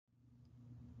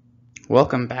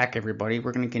Welcome back, everybody.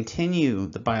 We're going to continue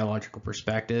the biological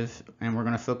perspective, and we're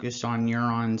going to focus on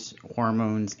neurons,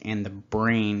 hormones, and the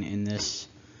brain in this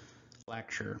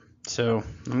lecture. So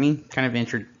let me kind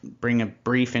of bring a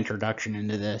brief introduction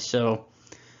into this. So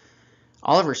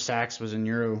Oliver Sacks was a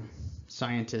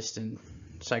neuroscientist and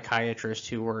psychiatrist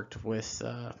who worked with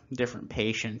different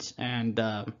patients, and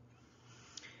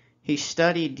he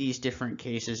studied these different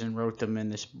cases and wrote them in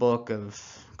this book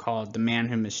called The Man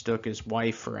Who Mistook His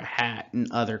Wife for a Hat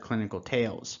and Other Clinical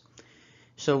Tales.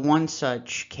 So one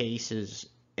such case is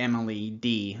Emily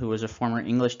D., who was a former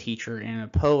English teacher and a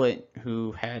poet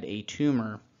who had a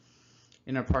tumor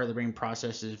in a part of the brain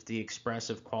processes the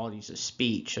expressive qualities of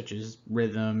speech, such as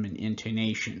rhythm and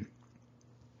intonation.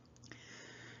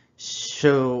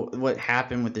 So what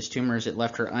happened with this tumor is it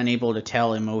left her unable to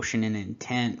tell emotion and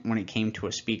intent when it came to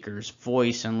a speaker's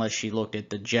voice unless she looked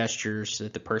at the gestures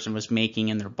that the person was making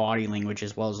in their body language,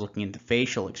 as well as looking at the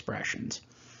facial expressions.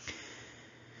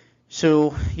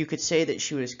 So you could say that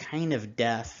she was kind of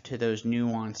deaf to those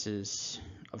nuances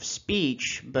of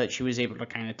speech, but she was able to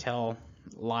kind of tell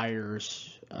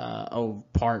liars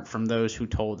apart from those who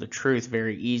told the truth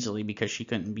very easily, because she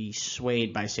couldn't be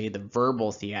swayed by, say, the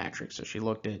verbal theatrics. So she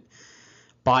looked at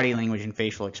body language and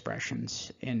facial expressions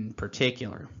in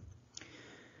particular.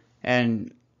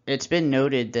 And it's been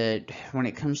noted that when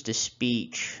it comes to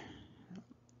speech,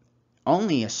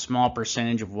 only a small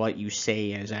percentage of what you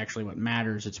say is actually what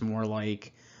matters. It's more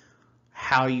like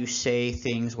how you say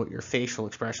things, what your facial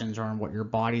expressions are, and what your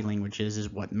body language is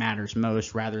what matters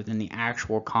most, rather than the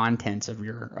actual contents of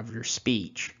your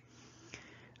speech.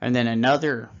 And then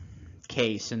another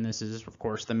case, and this is of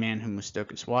course the man who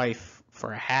mistook his wife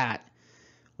for a hat,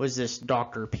 was this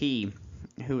Dr. P,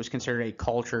 who was considered a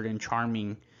cultured and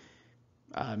charming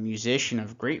musician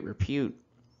of great repute.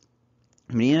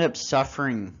 I mean, he ended up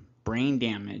suffering brain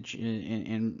damage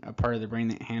in a part of the brain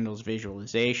that handles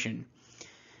visualization.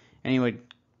 And he would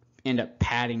end up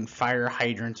patting fire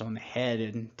hydrants on the head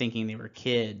and thinking they were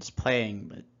kids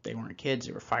playing, but they weren't kids,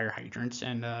 they were fire hydrants.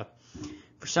 And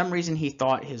for some reason he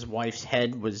thought his wife's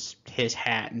head was his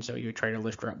hat, and so he would try to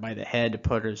lift her up by the head to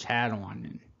put his hat on.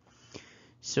 And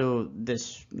so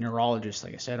this neurologist,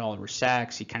 like I said, Oliver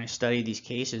Sacks, he kind of studied these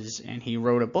cases and he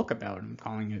wrote a book about them,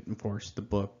 calling it, of course, the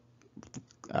book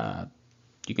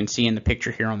you can see in the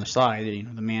picture here on the slide,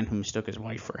 The Man Who Mistook His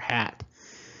Wife for a Hat.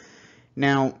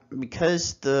 Now,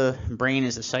 because the brain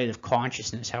is the site of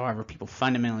consciousness, however, people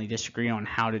fundamentally disagree on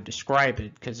how to describe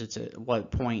it, because it's at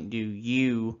what point do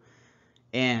you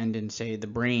end and say the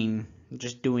brain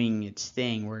just doing its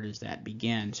thing, where does that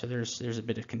begin? So there's a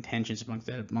bit of contention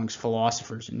amongst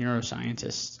philosophers and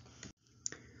neuroscientists.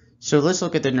 So let's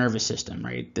look at the nervous system,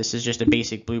 right? This is just a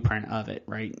basic blueprint of it,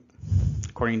 right?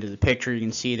 According to the picture, you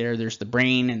can see there's the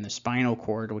brain and the spinal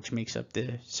cord, which makes up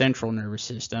the central nervous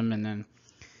system, and then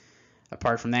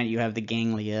apart from that, you have the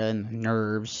ganglia and the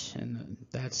nerves, and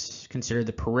that's considered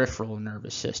the peripheral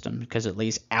nervous system because it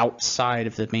lays outside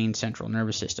of the main central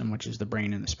nervous system, which is the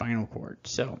brain and the spinal cord.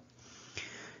 So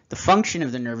the function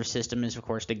of the nervous system is, of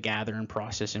course, to gather and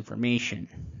process information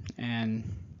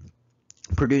and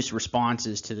produce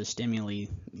responses to the stimuli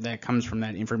that comes from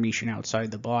that information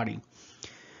outside the body.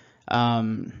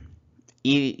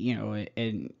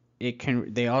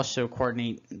 They also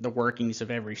coordinate the workings of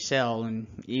every cell, and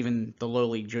even the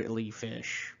lowly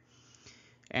jellyfish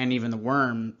and even the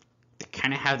worm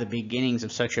kind of have the beginnings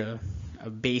of such a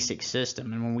basic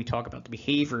system. And when we talk about the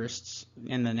behaviorists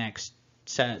in the next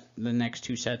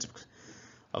two sets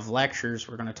of lectures,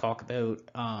 we're going to talk about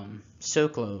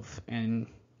Sokolov and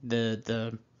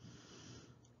the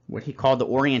what he called the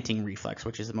orienting reflex,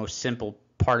 which is the most simple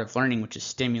part of learning, which is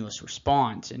stimulus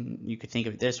response. And you could think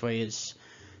of it this way: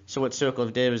 so what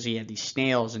Sokolov did was he had these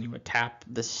snails, and he would tap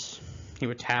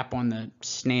on the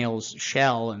snail's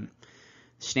shell, and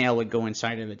the snail would go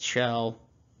inside of its shell,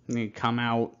 and he'd come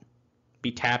out,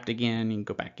 be tapped again, and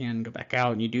go back in, go back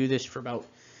out. And you do this for about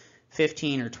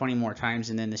 15 or 20 more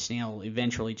times, and then the snail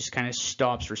eventually just kind of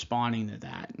stops responding to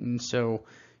that. And so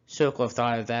Sokolov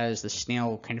thought of that as the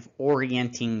snail kind of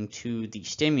orienting to the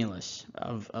stimulus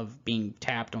of being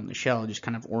tapped on the shell, just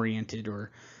kind of oriented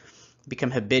or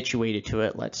become habituated to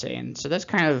it, let's say. And so that's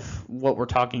kind of what we're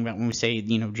talking about when we say,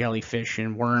 jellyfish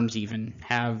and worms even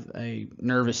have a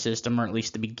nervous system, or at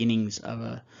least the beginnings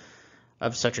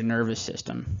of such a nervous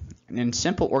system. And in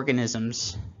simple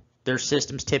organisms, their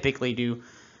systems typically do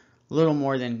little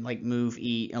more than like move,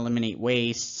 eat, eliminate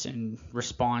wastes, and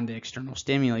respond to external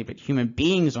stimuli. But human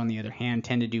beings, on the other hand,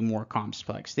 tend to do more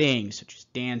complex things, such as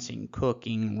dancing,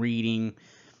 cooking, reading,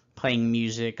 playing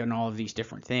music, and all of these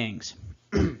different things.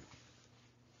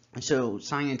 So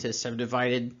scientists have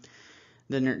divided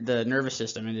the nervous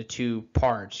system into two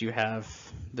parts. You have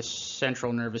the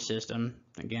central nervous system,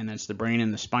 again, that's the brain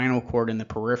and the spinal cord, and the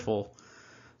peripheral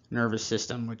nervous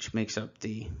system, which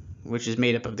is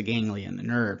made up of the ganglia and the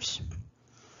nerves.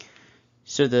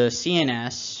 So the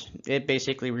CNS, it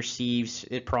basically receives,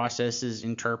 it processes,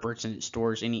 interprets, and it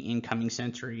stores any incoming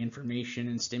sensory information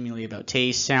and stimuli about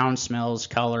taste, sound, smells,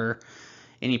 color,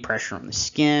 any pressure on the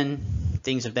skin,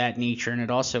 things of that nature. And it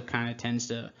also kind of tends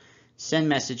to send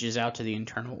messages out to the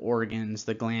internal organs,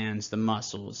 the glands, the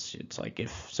muscles. It's like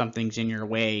if something's in your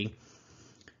way,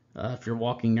 if you're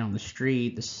walking down the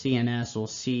street, the CNS will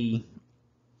see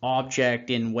object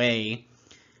in way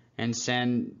and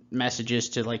send messages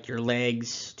to like your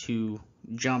legs to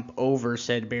jump over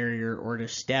said barrier or to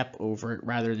step over it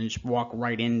rather than just walk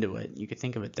right into it. You could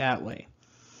think of it that way.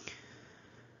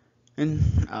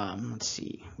 And let's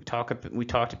see, we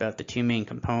talked about the two main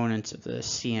components of the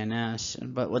CNS,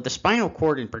 but with the spinal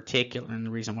cord in particular, and the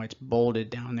reason why it's bolded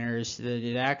down there is that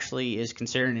it actually is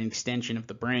considered an extension of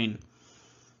the brain,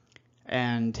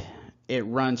 and it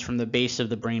runs from the base of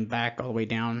the brain back all the way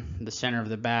down the center of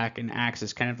the back and acts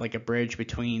as kind of like a bridge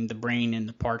between the brain and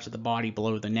the parts of the body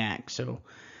below the neck. So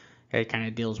it kind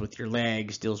of deals with your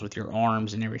legs, deals with your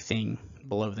arms and everything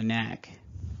below the neck.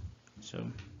 So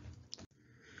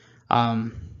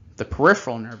the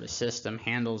peripheral nervous system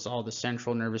handles all the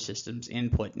central nervous system's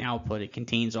input and output. It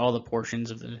contains all the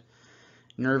portions of the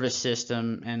nervous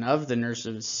system and of the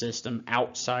nervous system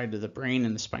outside of the brain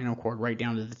and the spinal cord, right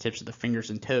down to the tips of the fingers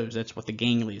and toes. That's what the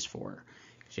ganglia is for.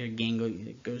 So you have ganglia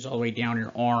that goes all the way down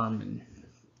your arm, and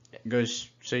it goes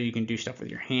so you can do stuff with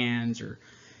your hands, or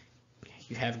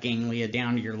you have ganglia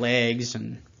down to your legs,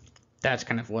 and that's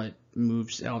kind of what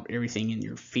moves out everything in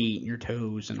your feet and your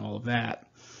toes and all of that.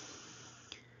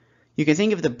 You can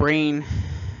think of the brain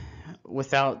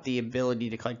without the ability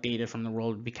to collect data from the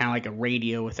world would be kind of like a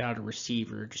radio without a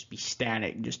receiver, just be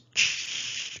static, just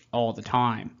all the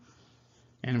time.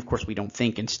 And of course we don't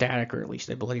think in static, or at least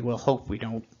I bloody well hope we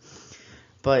don't.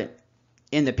 But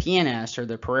in the PNS, or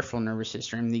the peripheral nervous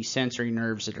system, these sensory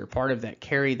nerves that are part of that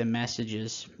carry the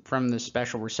messages from the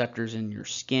special receptors in your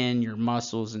skin, your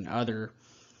muscles, and other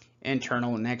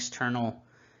internal and external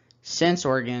sense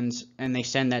organs, and they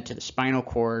send that to the spinal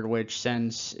cord, which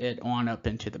sends it on up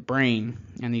into the brain.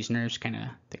 And these nerves kind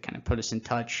of put us in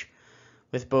touch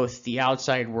with both the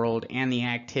outside world and the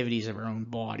activities of our own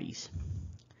bodies.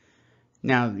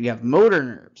 Now you have motor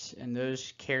nerves, and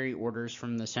those carry orders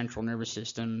from the central nervous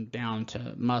system down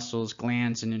to muscles,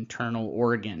 glands, and internal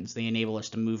organs. They enable us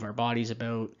to move our bodies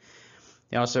about.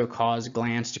 They also cause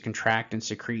glands to contract and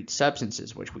secrete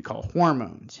substances, which we call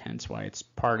hormones, hence why it's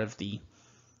part of the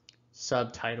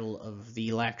subtitle of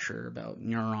the lecture about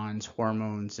neurons,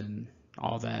 hormones, and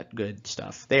all that good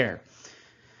stuff there.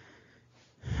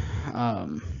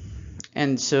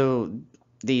 And so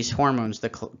these hormones, the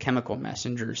chemical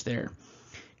messengers there.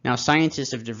 Now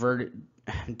scientists have divided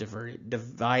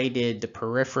the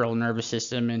peripheral nervous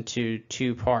system into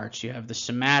two parts. You have the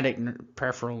somatic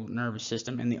peripheral nervous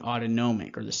system and the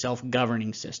autonomic, or the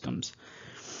self-governing systems.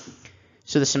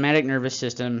 So the somatic nervous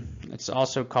system, it's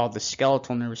also called the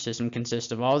skeletal nervous system,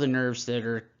 consists of all the nerves that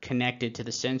are connected to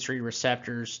the sensory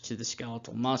receptors to the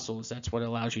skeletal muscles. That's what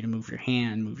allows you to move your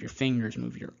hand, move your fingers,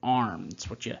 move your arm. It's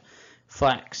what you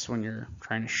flex when you're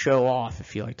trying to show off,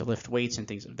 if you like to lift weights and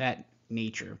things of that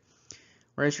nature.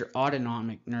 Whereas your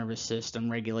autonomic nervous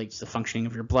system regulates the functioning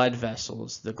of your blood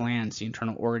vessels, the glands, the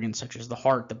internal organs such as the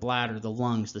heart, the bladder, the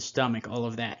lungs, the stomach, all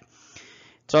of that.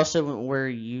 It's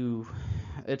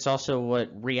also what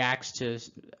reacts to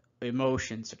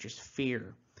emotions such as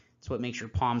fear. It's what makes your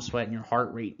palms sweat and your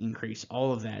heart rate increase.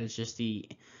 All of that is just the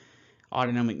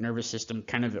autonomic nervous system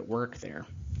kind of at work there.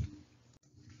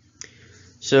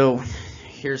 So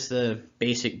here's the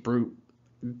basic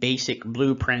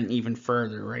blueprint even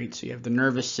further, right? So you have the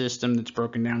nervous system that's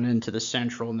broken down into the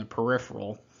central and the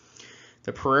peripheral.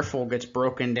 The peripheral gets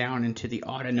broken down into the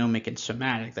autonomic and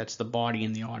somatic. That's the body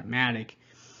and the automatic.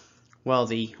 Well,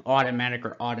 the automatic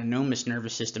or autonomous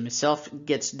nervous system itself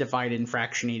gets divided and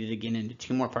fractionated again into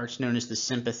two more parts known as the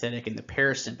sympathetic and the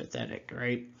parasympathetic,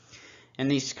 right? And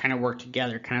these kind of work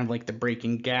together, kind of like the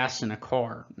braking gas in a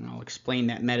car. And I'll explain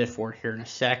that metaphor here in a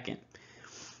second.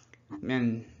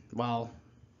 And, well,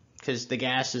 because the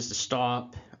gas is to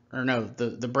stop, or no,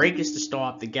 the brake is to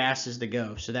stop, the gas is to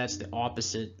go. So that's the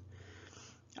opposite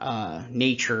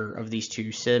nature of these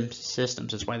two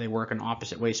systems. That's why they work in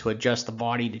opposite ways to adjust the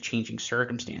body to changing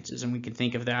circumstances. And we can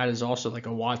think of that as also like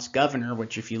a Watt's governor,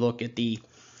 which if you look at the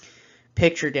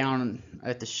picture down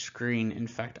at the screen, in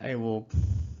fact, I will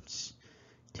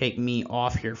take me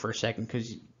off here for a second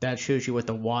because that shows you what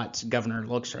the Watt's governor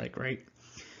looks like, right?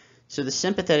 So the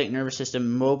sympathetic nervous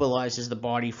system mobilizes the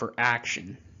body for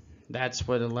action. That's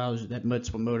what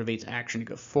motivates action to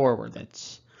go forward.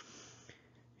 That's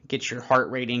gets your heart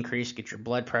rate increased, get your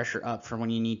blood pressure up for when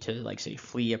you need to, like, say,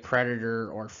 flee a predator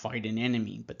or fight an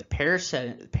enemy. But the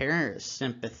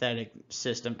parasympathetic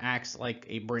system acts like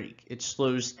a brake. It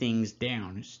slows things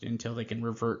down until they can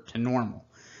revert to normal.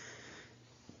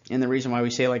 And the reason why we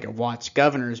say like a Watt's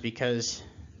governor is because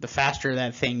the faster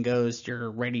that thing goes, you're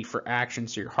ready for action,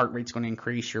 so your heart rate's going to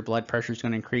increase, your blood pressure is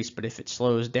going to increase. But if it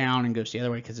slows down and goes the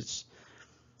other way because it's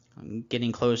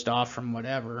getting closed off from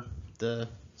whatever the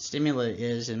stimuli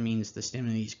is, it means the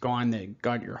stimuli's gone that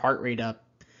got your heart rate up.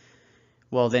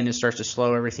 Well, then it starts to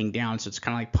slow everything down, so it's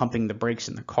kind of like pumping the brakes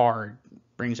in the car. It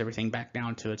brings everything back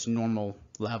down to its normal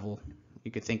level.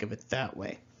 You could think of it that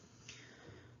way.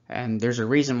 And there's a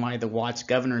reason why the Watt's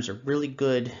governors are a really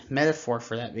good metaphor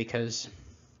for that, because,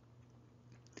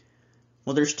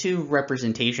 well, there's two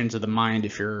representations of the mind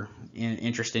if you're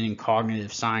interested in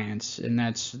cognitive science, and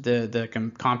that's the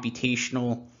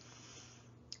computational,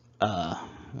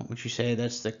 what would you say?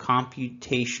 That's the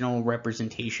computational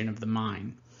representation of the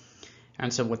mind.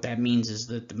 And so what that means is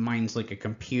that the mind's like a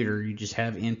computer. You just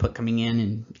have input coming in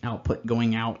and output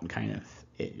going out, and kind of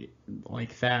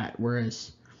like that.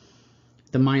 Whereas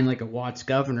the mind, like a Watt's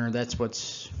governor, that's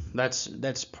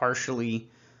partially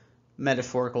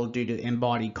metaphorical due to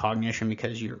embodied cognition,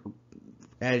 because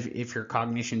if your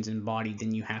cognition's embodied,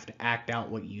 then you have to act out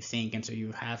what you think, and so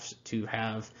you have to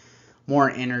have more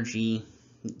energy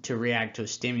to react to a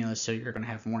stimulus, so you're going to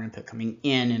have more input coming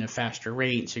in a faster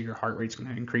rate, so your heart rate's going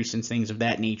to increase and things of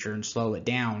that nature and slow it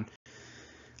down,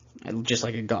 just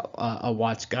like a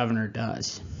Watt's governor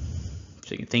does.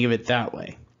 So you can think of it that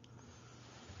way.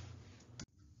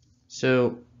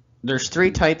 So there's three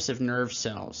types of nerve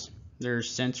cells. There's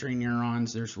sensory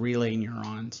neurons, there's relay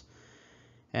neurons,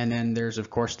 and then there's, of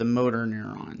course, the motor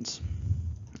neurons.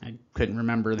 I couldn't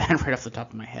remember that right off the top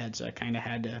of my head, so I kind of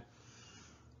had to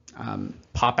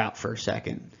pop out for a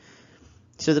second.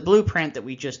 So the blueprint that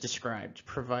we just described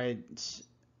provides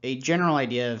a general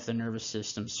idea of the nervous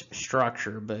system's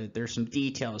structure, but there's some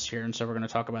details here, and so we're going to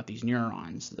talk about these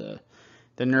neurons. The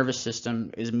nervous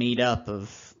system is made up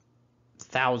of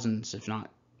thousands, if not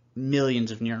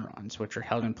millions, of neurons, which are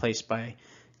held in place by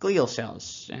glial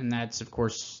cells, and that's, of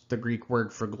course, the Greek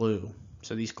word for glue.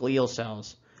 So these glial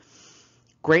cells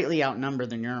greatly outnumber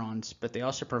the neurons, but they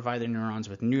also provide the neurons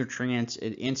with nutrients,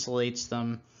 it insulates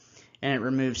them, and it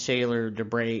removes cellular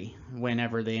debris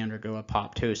whenever they undergo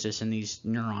apoptosis, and these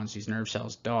neurons, these nerve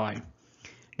cells, die.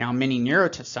 Now, many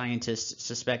neuroscientists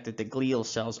suspect that the glial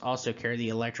cells also carry the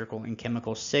electrical and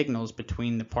chemical signals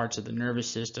between the parts of the nervous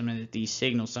system, and that these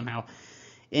signals somehow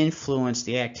influence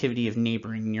the activity of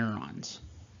neighboring neurons.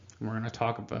 And we're going to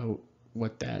talk about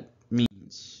what that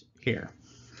means here.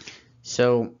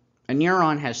 So a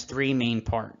neuron has three main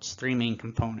parts, three main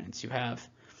components. You have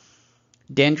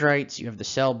dendrites, you have the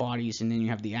cell bodies, and then you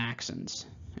have the axons.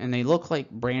 And they look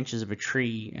like branches of a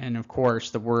tree, and of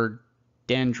course the word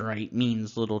dendrite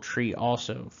means little tree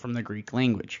also from the Greek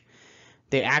language.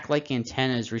 They act like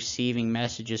antennas, receiving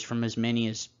messages from as many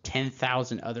as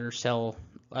 10,000 other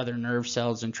nerve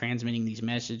cells and transmitting these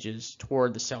messages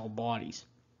toward the cell bodies.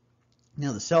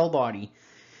 Now, the cell body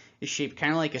is shaped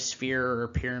kind of like a sphere or a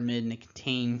pyramid, and they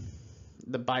contain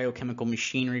the biochemical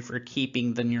machinery for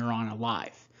keeping the neuron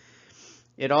alive.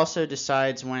 It also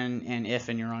decides when and if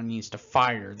a neuron needs to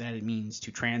fire. That it means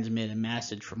to transmit a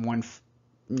message from one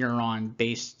neuron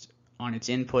based on its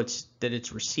inputs that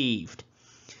it's received.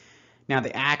 Now,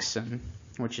 the axon,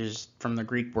 which is from the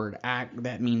Greek word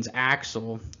that means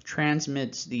axle,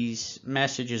 transmits these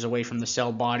messages away from the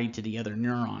cell body to the other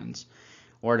neurons,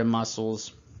 or to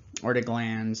muscles, or to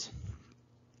glands,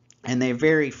 and they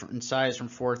vary in size from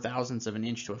 0.004 of an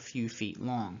inch to a few feet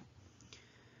long.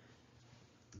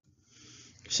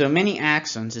 So many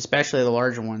axons, especially the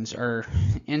larger ones, are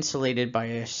insulated by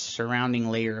a surrounding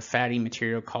layer of fatty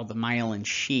material called the myelin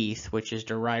sheath, which is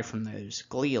derived from those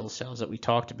glial cells that we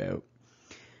talked about.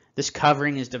 This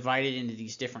covering is divided into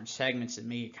these different segments that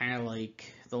make it kind of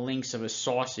like the links of a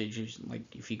sausage.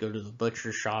 Like if you go to the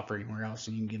butcher shop or anywhere else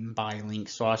and you can buy link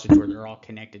sausage where they're all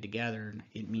connected together. And I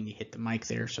didn't mean to hit the mic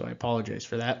there, so I apologize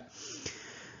for that.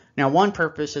 Now, one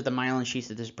purpose of the myelin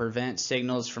sheath is to prevent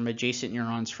signals from adjacent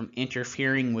neurons from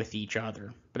interfering with each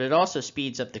other, but it also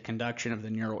speeds up the conduction of the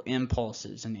neural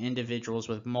impulses. In individuals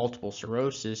with multiple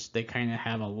sclerosis, they kind of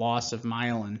have a loss of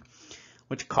myelin,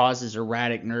 which causes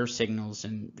erratic nerve signals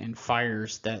and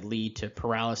fires that lead to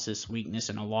paralysis, weakness,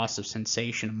 and a loss of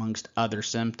sensation, amongst other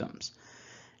symptoms.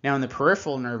 Now, in the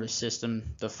peripheral nervous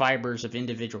system, the fibers of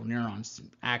individual neurons,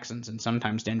 axons, and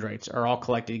sometimes dendrites are all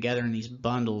collected together in these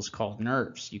bundles called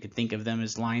nerves. You could think of them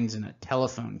as lines in a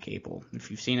telephone cable.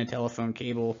 If you've seen a telephone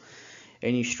cable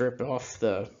and you strip off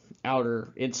the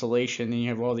outer insulation, then you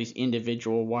have all these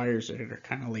individual wires that are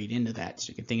kind of laid into that. So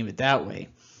you can think of it that way.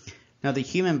 Now, the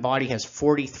human body has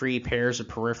 43 pairs of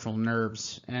peripheral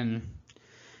nerves, and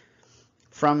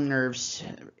from nerves,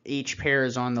 each pair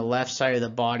is on the left side of the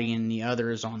body and the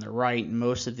other is on the right. And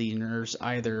most of these nerves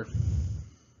either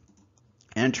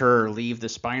enter or leave the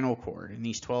spinal cord. And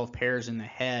these 12 pairs in the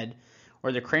head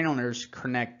or the cranial nerves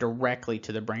connect directly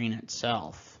to the brain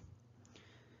itself.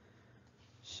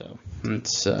 So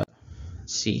let's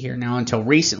see here. Now, until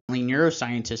recently,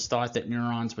 neuroscientists thought that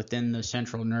neurons within the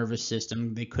central nervous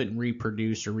system, they couldn't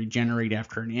reproduce or regenerate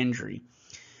after an injury.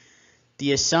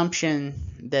 The assumption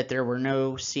that there were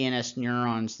no CNS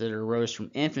neurons that arose from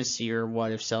infancy, or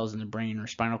what if cells in the brain or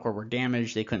spinal cord were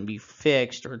damaged, they couldn't be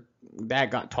fixed, or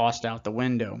that got tossed out the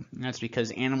window. And that's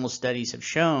because animal studies have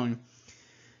shown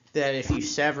that if you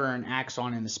sever an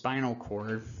axon in the spinal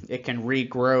cord, it can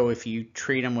regrow if you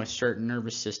treat them with certain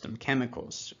nervous system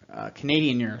chemicals.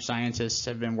 Canadian neuroscientists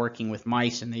have been working with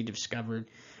mice, and they discovered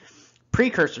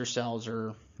precursor cells,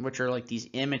 which are like these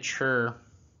immature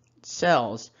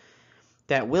cells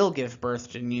that will give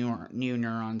birth to new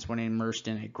neurons when immersed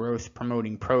in a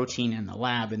growth-promoting protein in the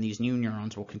lab, and these new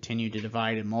neurons will continue to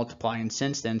divide and multiply. And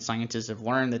since then, scientists have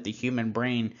learned that the human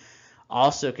brain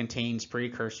also contains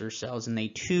precursor cells, and they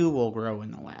too will grow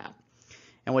in the lab.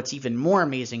 And what's even more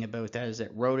amazing about that is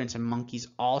that rodents and monkeys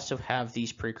also have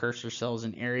these precursor cells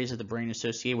in areas of the brain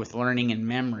associated with learning and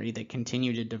memory that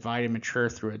continue to divide and mature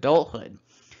through adulthood.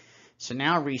 So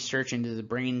now research into the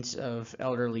brains of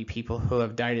elderly people who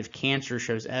have died of cancer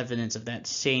shows evidence of that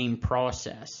same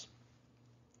process.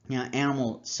 Now,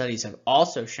 animal studies have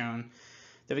also shown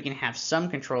that we can have some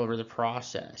control over the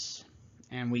process.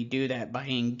 And we do that by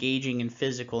engaging in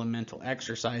physical and mental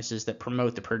exercises that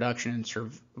promote the production and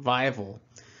survival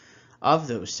of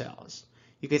those cells.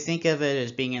 You could think of it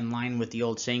as being in line with the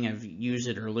old saying of use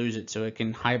it or lose it. So it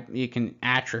can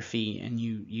atrophy and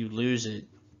you lose it.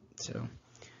 So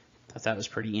I thought that was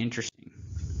pretty interesting.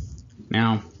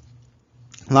 Now,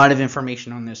 a lot of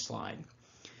information on this slide.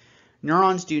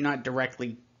 Neurons do not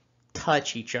directly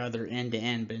touch each other end to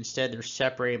end, but instead they're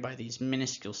separated by these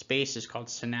minuscule spaces called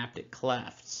synaptic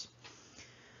clefts.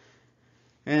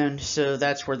 And so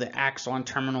that's where the axon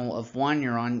terminal of one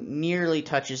neuron nearly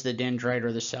touches the dendrite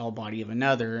or the cell body of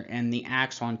another, and the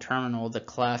axon terminal, the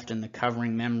cleft and the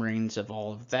covering membranes of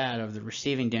all of that of the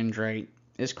receiving dendrite,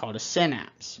 is called a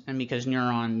synapse. And because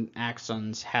neuron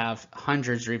axons have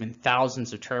hundreds or even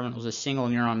thousands of terminals, a single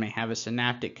neuron may have a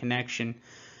synaptic connection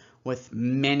with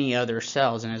many other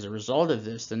cells, and as a result of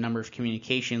this, the number of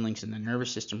communication links in the nervous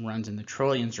system runs in the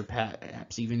trillions or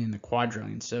perhaps even in the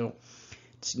quadrillions. So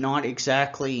it's not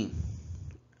exactly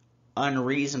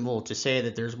unreasonable to say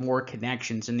that there's more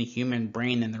connections in the human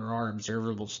brain than there are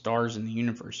observable stars in the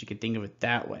universe. You could think of it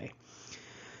that way.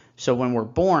 So when we're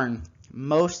born,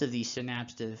 most of these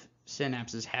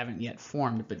synapses haven't yet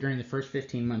formed, but during the first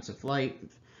 15 months of life,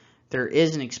 there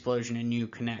is an explosion in new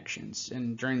connections.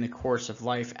 And during the course of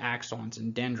life, axons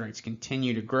and dendrites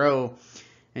continue to grow,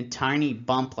 and tiny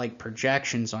bump-like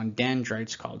projections on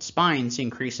dendrites called spines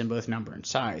increase in both number and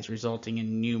size, resulting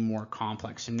in new, more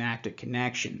complex synaptic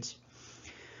connections.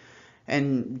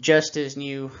 And just as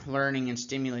new learning and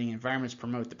stimulating environments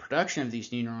promote the production of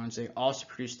these new neurons, they also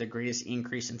produce the greatest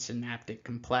increase in synaptic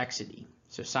complexity.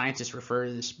 So scientists refer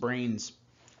to this brain's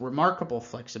remarkable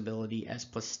flexibility as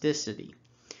plasticity.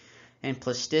 And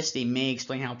plasticity may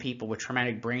explain how people with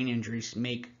traumatic brain injuries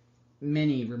make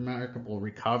many remarkable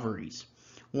recoveries.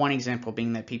 One example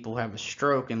being that people who have a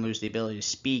stroke and lose the ability to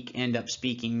speak end up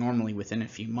speaking normally within a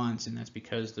few months, and that's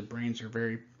because the brains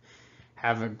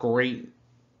have a great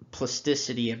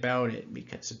plasticity about it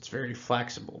because it's very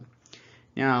flexible.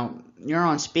 Now,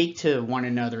 neurons speak to one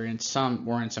another in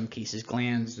some cases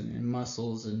glands and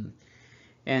muscles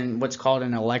and what's called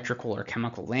an electrical or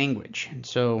chemical language. And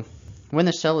so when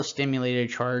the cell is stimulated,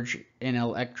 a charge in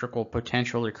electrical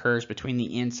potential occurs between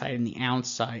the inside and the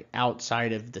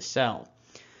outside of the cell.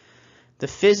 The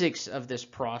physics of this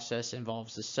process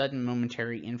involves the sudden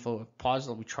momentary inflow of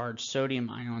positively charged sodium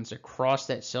ions across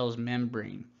that cell's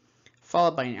membrane,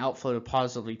 followed by an outflow of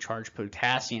positively charged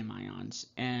potassium ions.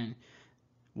 And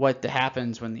what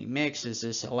happens when they mix is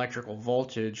this electrical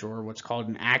voltage, or what's called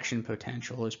an action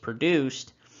potential, is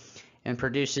produced and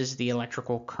produces the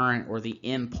electrical current or the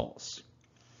impulse.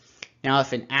 Now,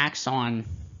 if an axon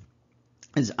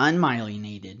is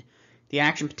unmyelinated, The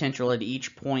action potential at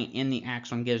each point in the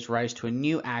axon gives rise to a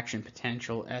new action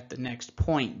potential at the next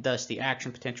point. Thus, the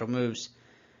action potential moves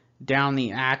down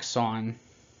the axon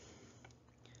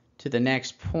to the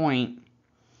next point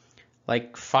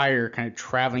like fire kind of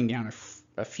traveling down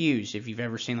a fuse. If you've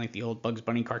ever seen like the old Bugs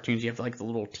Bunny cartoons, you have like the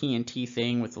little TNT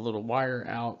thing with the little wire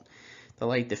out to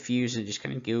light the fuse, and it just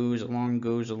kind of goes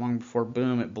along before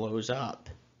boom, it blows up.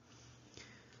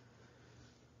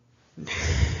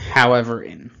 However,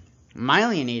 in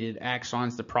myelinated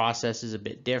axons, the process is a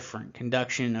bit different.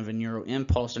 Conduction of a neural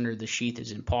impulse under the sheath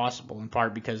is impossible, in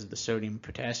part because the sodium and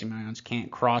potassium ions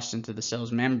can't cross into the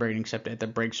cell's membrane except at the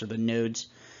breaks or the nodes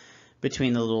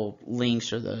between the little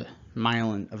links or the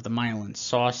myelin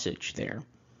sausage there.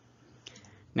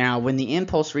 Now, when the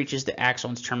impulse reaches the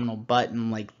axon's terminal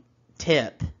button, like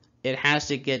tip, it has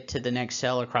to get to the next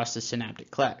cell across the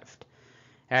synaptic cleft.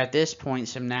 At this point,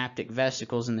 synaptic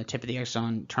vesicles in the tip of the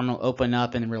axon terminal open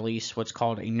up and release what's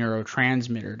called a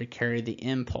neurotransmitter to carry the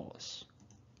impulse.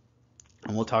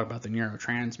 And we'll talk about the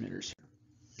neurotransmitters.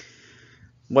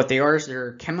 What they are is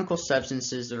they're chemical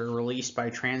substances that are released by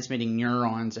transmitting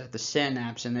neurons at the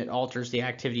synapse, and it alters the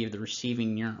activity of the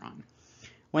receiving neuron.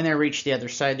 When they reach the other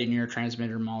side, the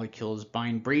neurotransmitter molecules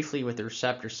bind briefly with the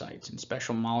receptor sites and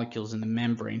special molecules in the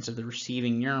membranes of the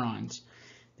receiving neurons.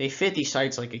 They fit these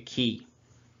sites like a key.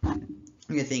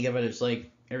 You can think of it as like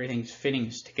everything's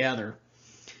fitting together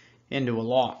into a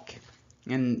lock.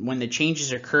 And when the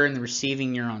changes occur in the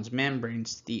receiving neuron's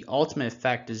membranes, the ultimate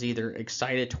effect is either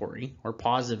excitatory or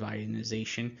positive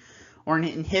ionization, or an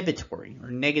inhibitory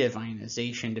or negative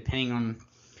ionization, depending on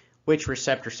which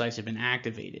receptor sites have been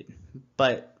activated.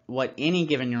 But what any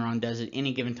given neuron does at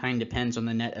any given time depends on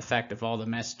the net effect of all the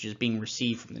messages being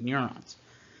received from the neurons.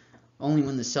 Only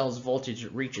when the cell's voltage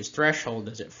reaches threshold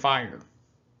does it fire.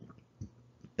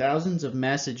 Thousands of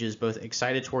messages, both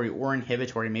excitatory or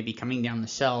inhibitory, may be coming down the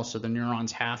cell, so the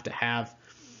neurons have to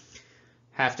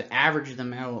average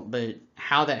them out, but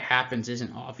how that happens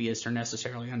isn't obvious or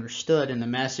necessarily understood, and the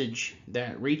message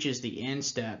that reaches the end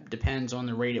step depends on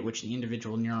the rate at which the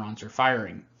individual neurons are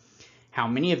firing, how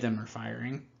many of them are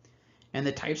firing, and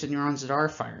the types of neurons that are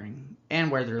firing, and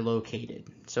where they're located.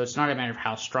 So it's not a matter of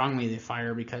how strongly they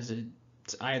fire, because it's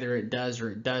either it does or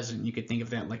it doesn't. You could think of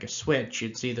that like a switch.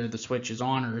 It's either the switch is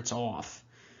on or it's off.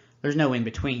 There's no in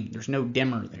between. There's no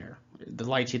dimmer there. The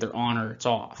light's either on or it's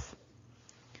off.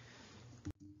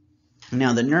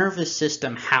 Now, the nervous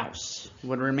system house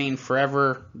would remain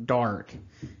forever dark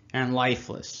and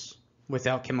lifeless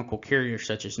without chemical carriers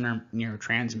such as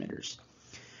neurotransmitters.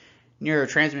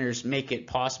 Neurotransmitters make it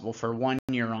possible for one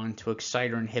neuron to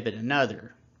excite or inhibit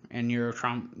another. And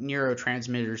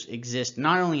neurotransmitters exist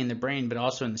not only in the brain but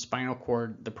also in the spinal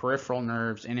cord, the peripheral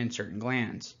nerves, and in certain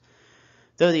glands.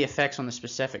 Though the effects on the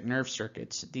specific nerve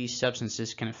circuits, these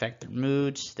substances can affect their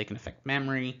moods, they can affect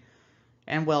memory,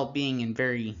 and well-being in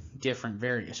very different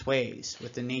various ways,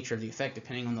 with the nature of the effect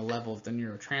depending on the level of the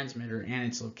neurotransmitter and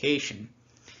its location.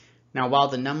 Now, while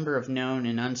the number of known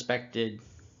and unsuspected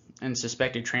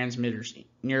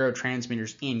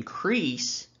neurotransmitters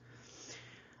increase,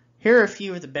 here are a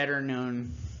few of the better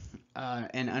known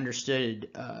and understood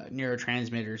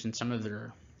neurotransmitters and some of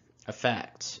their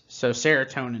effects. So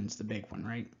serotonin's the big one,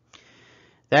 right?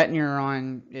 That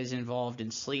neuron is involved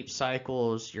in sleep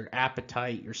cycles, your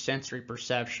appetite, your sensory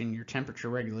perception, your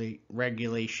temperature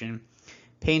regulation,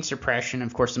 pain suppression.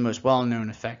 Of course, the most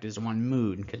well-known effect is on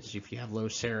mood, because if you have low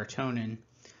serotonin,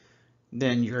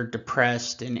 then you're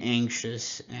depressed and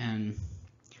anxious, and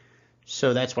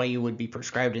so that's why you would be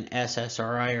prescribed an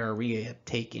SSRI or a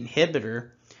reuptake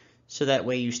inhibitor, so that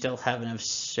way you still have enough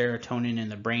serotonin in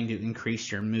the brain to increase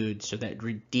your mood, so that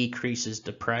decreases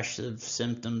depressive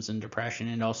symptoms and depression,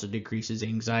 and also decreases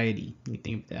anxiety. You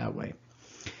think that way.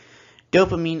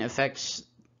 Dopamine affects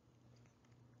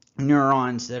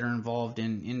neurons that are involved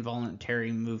in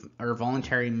voluntary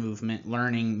movement,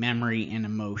 learning, memory, and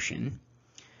emotion.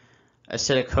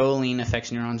 Acetylcholine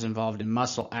affects neurons involved in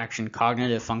muscle action,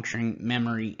 cognitive functioning,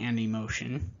 memory, and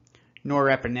emotion.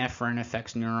 Norepinephrine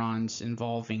affects neurons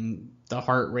involving the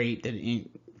heart rate that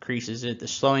increases it, the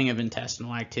slowing of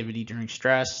intestinal activity during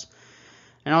stress,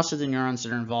 and also the neurons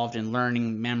that are involved in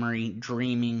learning, memory,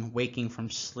 dreaming, waking from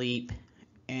sleep,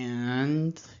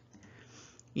 and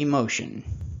emotion.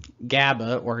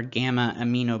 GABA, or gamma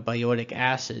aminobutyric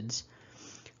acids,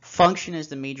 function as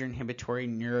the major inhibitory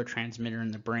neurotransmitter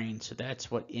in the brain, so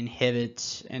that's what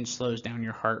inhibits and slows down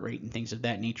your heart rate and things of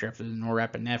that nature after the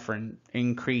norepinephrine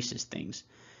increases things.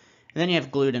 And then you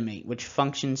have glutamate, which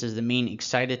functions as the main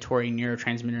excitatory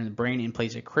neurotransmitter in the brain and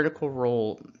plays a critical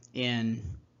role in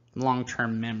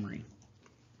long-term memory.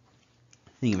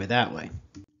 Think of it that way.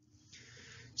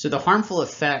 So the harmful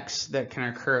effects that can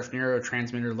occur if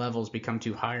neurotransmitter levels become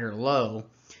too high or low,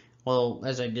 well,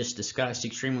 as I just discussed,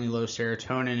 extremely low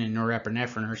serotonin and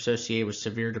norepinephrine are associated with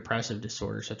severe depressive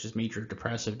disorders, such as major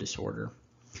depressive disorder.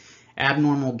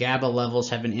 Abnormal GABA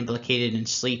levels have been implicated in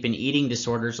sleep and eating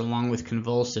disorders along with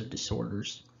convulsive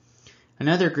disorders.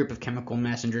 Another group of chemical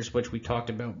messengers which we talked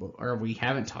about, or we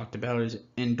haven't talked about, is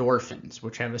endorphins,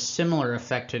 which have a similar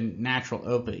effect to natural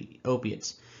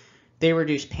opiates. They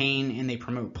reduce pain and they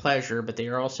promote pleasure, but they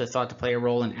are also thought to play a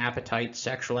role in appetite,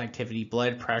 sexual activity,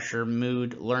 blood pressure,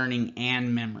 mood, learning,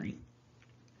 and memory.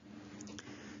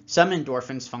 Some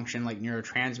endorphins function like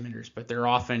neurotransmitters, but they're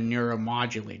often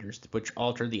neuromodulators, which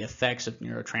alter the effects of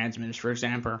neurotransmitters. For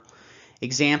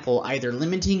example, either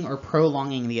limiting or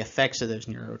prolonging the effects of those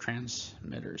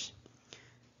neurotransmitters.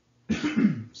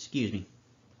 Excuse me.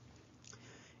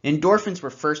 Endorphins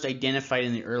were first identified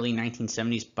in the early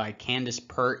 1970s by Candace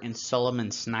Pert and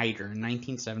Solomon Snyder in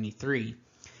 1973.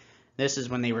 This is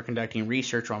when they were conducting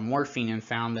research on morphine and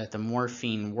found that the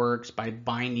morphine works by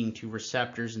binding to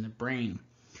receptors in the brain.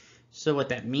 So what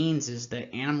that means is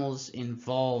that animals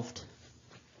evolved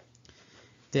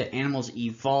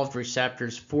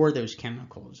receptors for those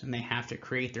chemicals, and they have to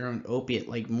create their own opiate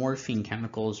like morphine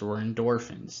chemicals or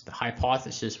endorphins. The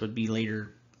hypothesis would be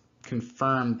later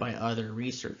confirmed by other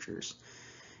researchers.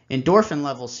 Endorphin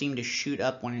levels seem to shoot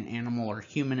up when an animal or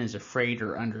human is afraid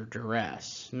or under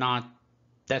duress.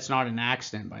 That's not an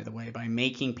accident, by the way. By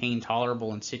making pain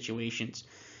tolerable in situations,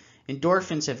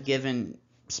 endorphins have given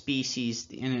species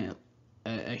in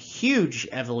a huge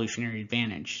evolutionary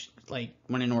advantage. Like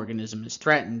when an organism is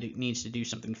threatened, it needs to do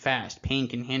something fast. Pain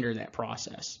can hinder that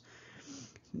process.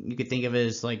 You could think of it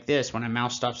as like this: when a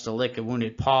mouse stops to lick a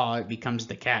wounded paw, it becomes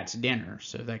the cat's dinner.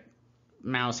 So that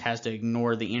mouse has to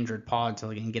ignore the injured paw until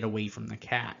it can get away from the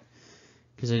cat.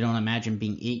 Because I don't imagine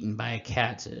being eaten by a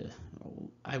cat.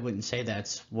 I wouldn't say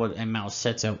that's what a mouse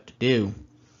sets out to do.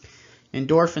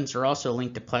 Endorphins are also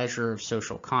linked to pleasure of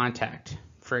social contact.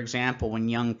 For example, when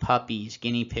young puppies,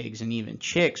 guinea pigs, and even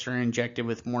chicks are injected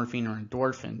with morphine or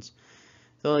endorphins,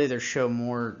 they'll either show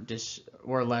more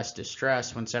or less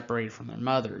distress when separated from their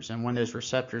mothers, and when those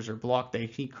receptors are blocked, they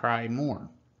cry more.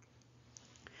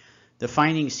 The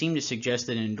findings seem to suggest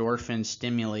that endorphin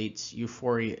simulated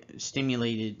euphoria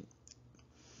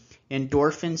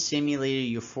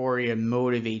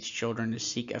motivates children to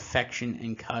seek affection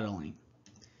and cuddling.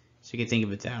 So you can think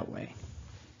of it that way.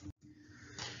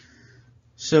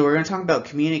 So we're going to talk about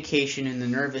communication in the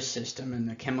nervous system and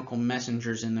the chemical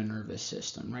messengers in the nervous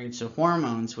system, right? So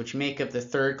hormones, which make up the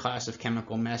third class of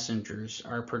chemical messengers,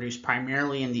 are produced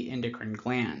primarily in the endocrine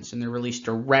glands, and they're released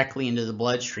directly into the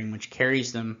bloodstream, which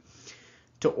carries them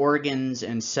to organs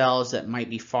and cells that might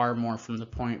be farther from the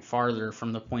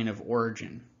point of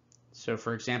origin. So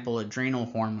for example, adrenal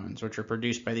hormones, which are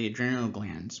produced by the adrenal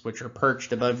glands, which are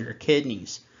perched above your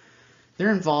kidneys.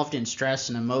 They're involved in stress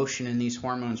and emotion, and these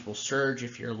hormones will surge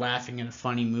if you're laughing at a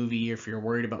funny movie, if you're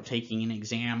worried about taking an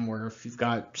exam, or if you've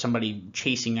got somebody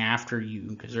chasing after you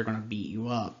because they're going to beat you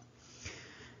up.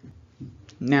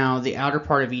 Now, the outer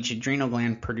part of each adrenal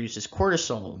gland produces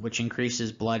cortisol, which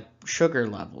increases blood sugar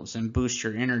levels and boosts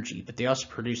your energy, but they also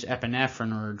produce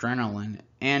epinephrine or adrenaline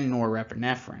and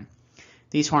norepinephrine.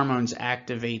 These hormones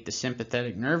activate the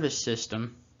sympathetic nervous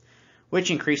system, which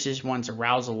increases one's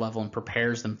arousal level and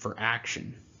prepares them for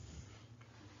action.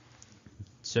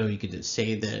 So you could just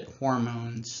say that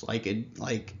hormones like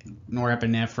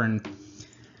norepinephrine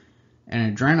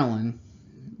and adrenaline,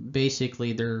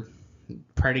 basically they're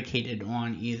predicated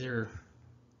on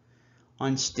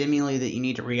stimuli that you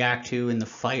need to react to in the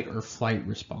fight or flight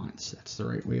response. That's the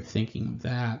right way of thinking of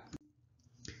that.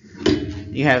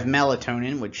 You have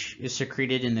melatonin, which is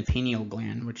secreted in the pineal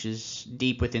gland, which is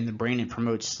deep within the brain. It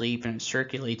promotes sleep and it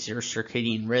circulates your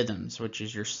circadian rhythms, which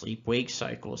is your sleep-wake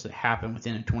cycles that happen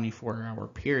within a 24-hour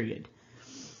period.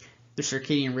 The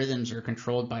circadian rhythms are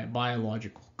controlled by a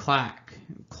biological clock.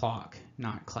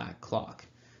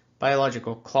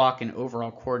 Biological clock and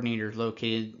overall coordinator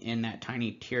located in that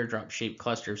tiny teardrop-shaped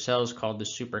cluster of cells called the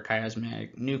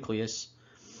suprachiasmatic nucleus,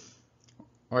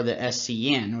 or the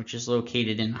SCN, which is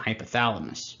located in the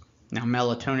hypothalamus. Now,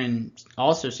 melatonin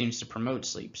also seems to promote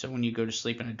sleep. So when you go to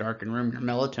sleep in a darkened room, your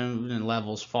melatonin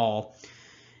levels fall,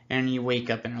 and you wake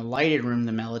up in a lighted room,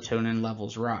 the melatonin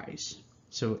levels rise.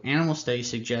 So animal studies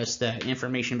suggest that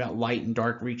information about light and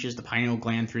dark reaches the pineal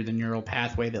gland through the neural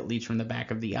pathway that leads from the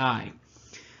back of the eye.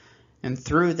 And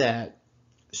through that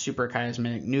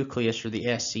suprachiasmatic nucleus, or the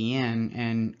SCN,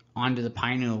 and onto the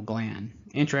pineal gland.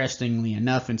 Interestingly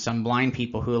enough, in some blind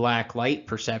people who lack light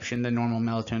perception, the normal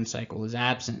melatonin cycle is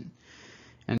absent.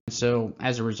 And so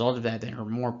as a result of that, they are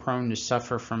more prone to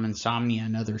suffer from insomnia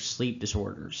and other sleep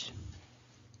disorders.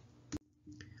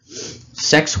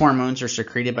 Sex hormones are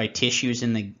secreted by tissues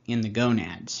in the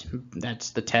gonads.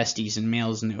 That's the testes in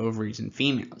males and the ovaries in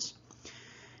females.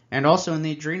 And also in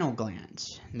the adrenal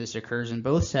glands. This occurs in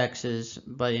both sexes,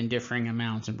 but in differing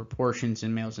amounts and proportions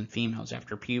in males and females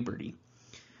after puberty.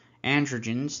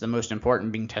 Androgens, the most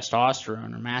important being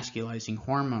testosterone or masculizing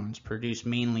hormones, produced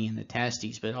mainly in the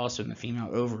testes, but also in the female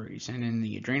ovaries and in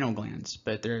the adrenal glands.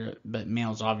 But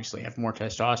males obviously have more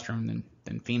testosterone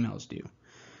than females do.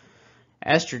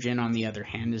 Estrogen, on the other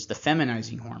hand, is the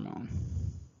feminizing hormone.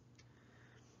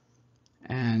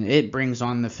 And it brings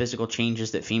on the physical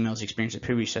changes that females experience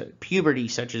at puberty,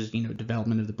 such as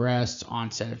development of the breasts,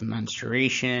 onset of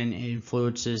menstruation. It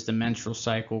influences the menstrual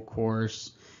cycle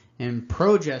course. And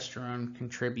progesterone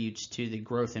contributes to the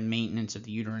growth and maintenance of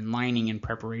the uterine lining in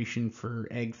preparation for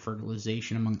egg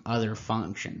fertilization, among other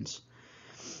functions.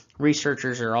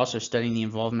 Researchers are also studying the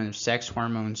involvement of sex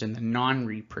hormones in the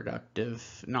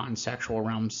non-reproductive, non-sexual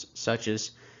realms, such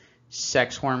as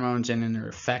sex hormones and in their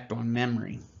effect on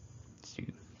memory.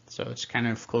 So it's kind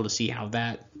of cool to see how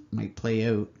that might play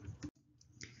out.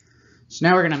 So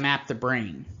now we're going to map the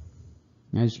brain.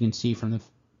 As you can see from the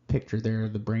picture there,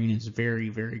 the brain is very,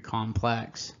 very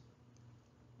complex.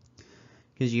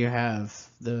 Because you have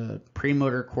the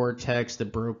premotor cortex, the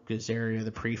Broca's area,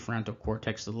 the prefrontal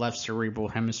cortex, the left cerebral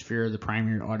hemisphere, the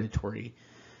primary auditory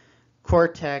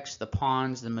cortex, the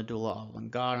pons, the medulla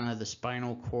oblongata, the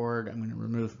spinal cord. I'm going to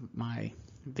remove my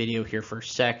video here for a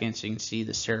second so you can see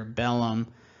the cerebellum,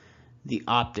 the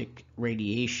optic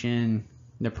radiation,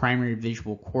 the primary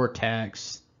visual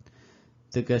cortex,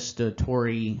 the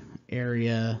gustatory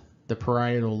area, the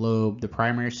parietal lobe, the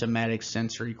primary somatic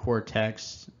sensory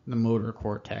cortex, the motor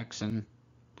cortex, and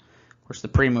of course the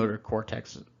premotor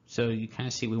cortex. So you kind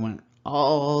of see we went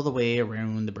all the way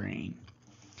around the brain.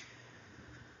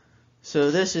 So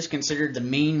this is considered the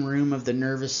main room of the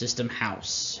nervous system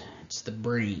house. It's the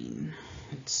brain.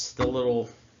 It's the little,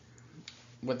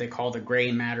 what they call the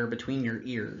gray matter between your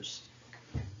ears.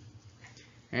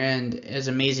 And as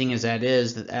amazing as that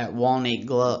is, that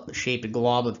walnut-shaped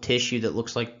glob of tissue that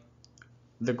looks like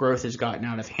the growth has gotten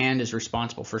out of hand is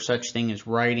responsible for such thing as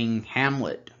writing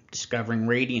Hamlet, discovering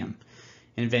radium,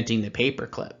 inventing the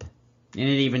paperclip. And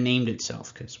it even named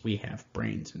itself because we have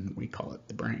brains and we call it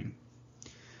the brain.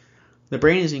 The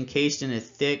brain is encased in a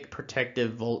thick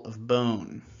protective vault of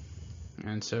bone.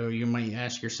 And so you might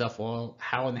ask yourself, well,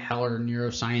 how in the hell are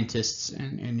neuroscientists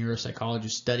and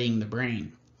neuropsychologists studying the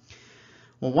brain?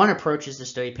 Well, one approach is to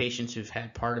study patients who've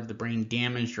had part of the brain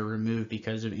damaged or removed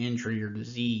because of injury or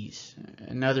disease.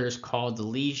 Another is called the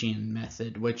lesion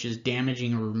method, which is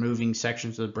damaging or removing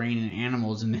sections of the brain in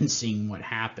animals and then seeing what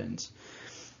happens.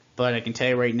 But I can tell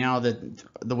you right now that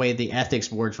the way the ethics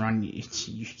boards run,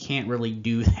 you can't really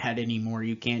do that anymore.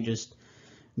 You can't just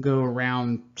go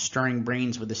around stirring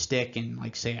brains with a stick and,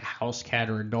 like, say, a house cat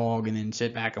or a dog and then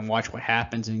sit back and watch what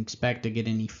happens and expect to get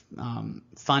any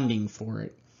funding for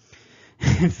it.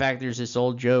 In fact, there's this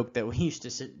old joke that we used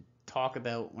to talk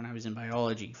about when I was in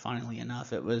biology, funnily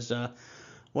enough. It was,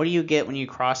 what do you get when you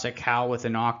cross a cow with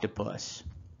an octopus?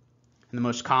 And the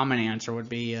most common answer would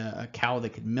be a cow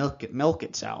that could milk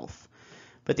itself.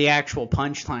 But the actual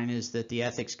punchline is that the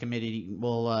ethics committee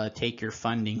will take your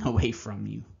funding away from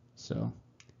you. So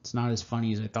it's not as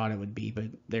funny as I thought it would be, but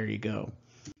there you go.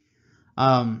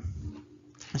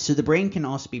 So the brain can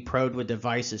also be probed with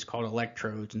devices called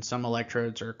electrodes, and some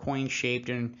electrodes are coin-shaped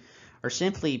and are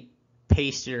simply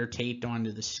pasted or taped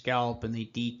onto the scalp, and they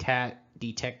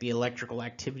detect the electrical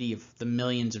activity of the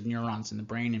millions of neurons in the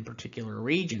brain in particular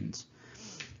regions.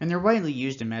 And they're widely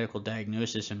used in medical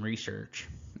diagnosis and research.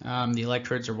 The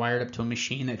electrodes are wired up to a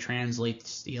machine that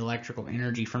translates the electrical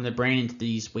energy from the brain into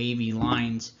these wavy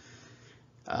lines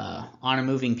on a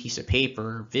moving piece of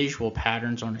paper, visual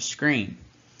patterns on a screen.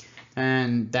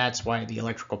 And that's why the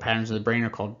electrical patterns of the brain are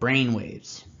called brain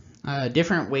waves.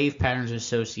 Different wave patterns are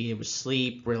associated with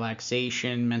sleep,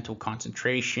 relaxation, mental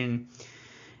concentration.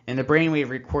 And the brainwave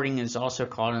recording is also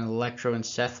called an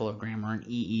electroencephalogram, or an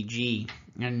EEG.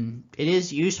 And it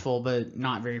is useful but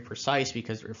not very precise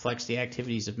because it reflects the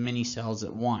activities of many cells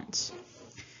at once.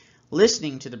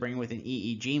 Listening to the brain with an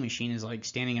EEG machine is like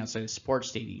standing outside a sports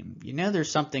stadium. You know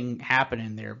there's something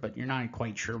happening there, but you're not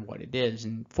quite sure what it is.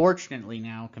 And fortunately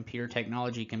now, computer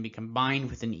technology can be combined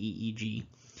with an EEG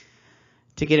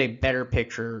to get a better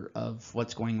picture of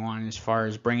what's going on as far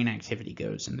as brain activity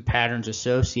goes and the patterns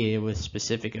associated with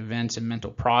specific events and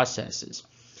mental processes.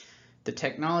 The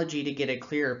technology to get a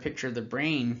clearer picture of the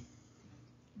brain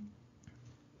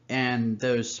and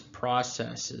those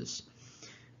processes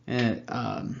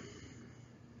And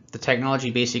the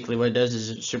technology, basically what it does is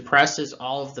it suppresses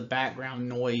all of the background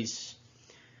noise,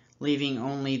 leaving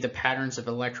only the patterns of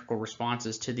electrical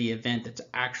responses to the event that's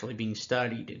actually being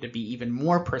studied. To be even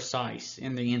more precise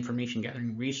in the information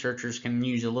gathering, researchers can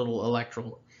use a little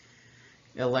electrodes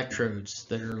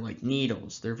that are like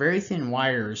needles. They're very thin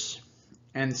wires,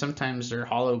 and sometimes they're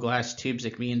hollow glass tubes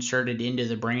that can be inserted into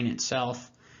the brain itself,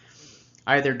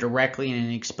 either directly in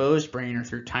an exposed brain or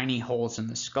through tiny holes in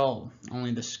the skull.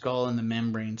 Only the skull and the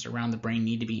membranes around the brain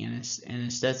need to be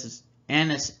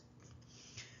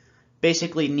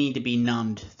basically need to be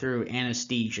numbed through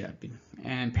anesthesia.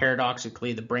 And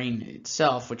paradoxically, the brain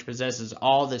itself, which possesses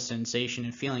all the sensation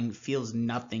and feeling, feels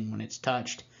nothing when it's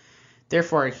touched.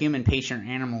 Therefore, a human patient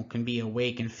or animal can be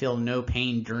awake and feel no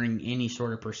pain during any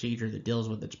sort of procedure that deals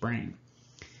with its brain.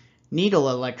 Needle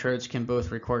electrodes can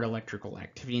both record electrical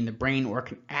activity in the brain or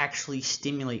can actually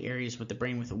stimulate areas with the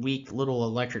brain with weak little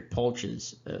electric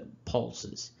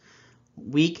pulses.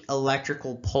 Weak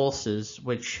electrical pulses,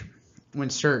 which when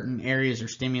certain areas are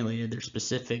stimulated, there are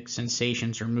specific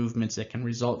sensations or movements that can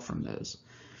result from those.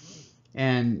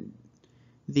 And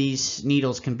these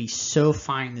needles can be so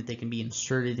fine that they can be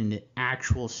inserted into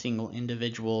actual single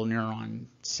individual neuron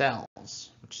cells,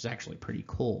 which is actually pretty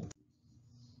cool.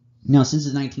 Now,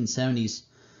 since the 1970s,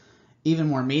 even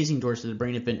more amazing doors to the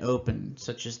brain have been opened,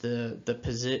 such as the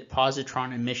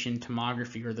positron emission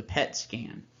tomography, or the PET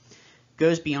scan. It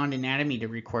goes beyond anatomy to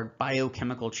record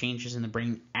biochemical changes in the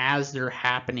brain as they're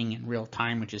happening in real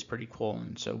time, which is pretty cool.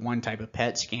 And so one type of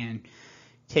PET scan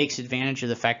takes advantage of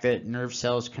the fact that nerve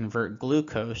cells convert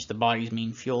glucose, the body's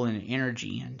main fuel, into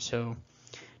energy. And so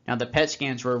now the PET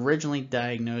scans were originally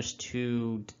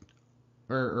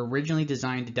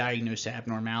designed to diagnose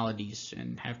abnormalities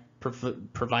and have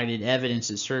provided evidence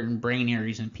that certain brain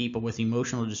areas in people with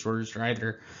emotional disorders are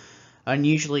either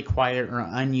unusually quiet or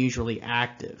unusually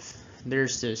active.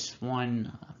 There's this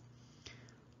one, I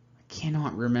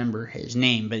cannot remember his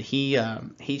name, but he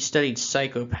studied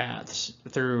psychopaths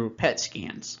through PET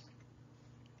scans.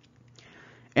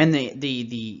 And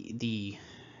the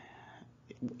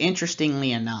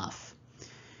interestingly enough,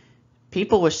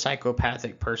 people with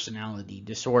psychopathic personality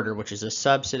disorder, which is a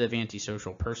subset of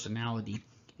antisocial personality,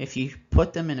 if you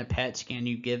put them in a PET scan,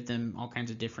 you give them all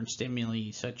kinds of different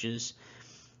stimuli, such as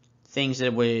things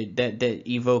that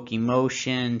evoke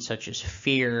emotion, such as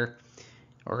fear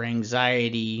or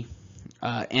anxiety,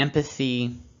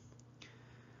 empathy.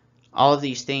 All of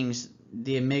these things,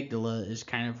 the amygdala is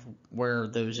kind of where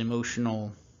those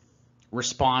emotional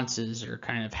responses are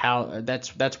kind of how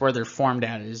that's where they're formed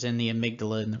at, is in the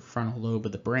amygdala in the frontal lobe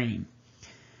of the brain.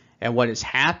 And what has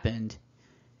happened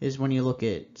is when you look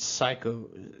at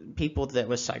people that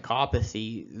with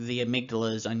psychopathy, the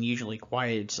amygdala is unusually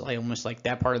quiet. It's almost like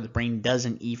that part of the brain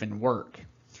doesn't even work.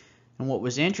 And what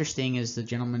was interesting is the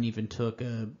gentleman even took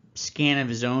a scan of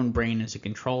his own brain as a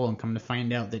control and come to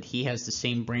find out that he has the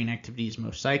same brain activity as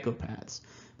most psychopaths.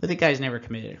 But the guy's never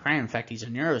committed a crime. In fact, he's a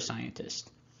neuroscientist.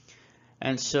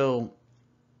 And so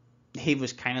he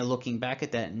was kind of looking back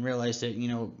at that and realized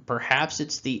that, perhaps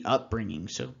it's the upbringing.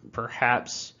 So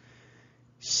perhaps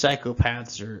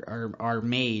psychopaths are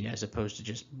made as opposed to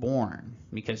just born,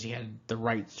 because he had the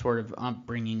right sort of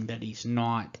upbringing, that he's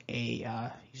not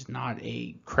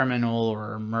a criminal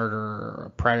or a murderer or a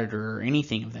predator or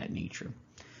anything of that nature.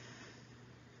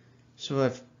 So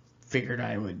I figured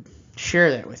I would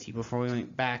share that with you before we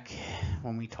went back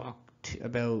when we talked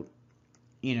about,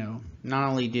 not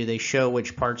only do they show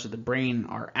which parts of the brain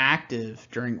are active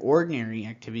during ordinary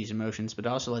activities and motions, but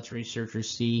also lets researchers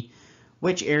see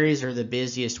which areas are the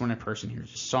busiest when a person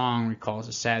hears a song, recalls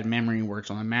a sad memory, works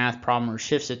on a math problem, or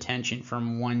shifts attention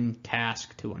from one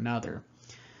task to another.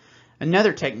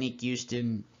 Another technique used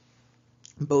in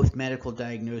both medical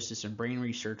diagnosis and brain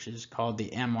research is called the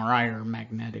MRI, or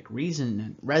magnetic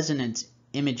resonance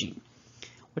imaging,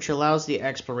 which allows the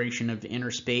exploration of inner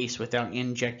space without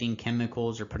injecting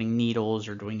chemicals or putting needles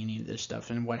or doing any of this stuff.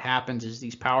 And what happens is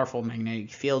these powerful magnetic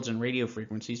fields and radio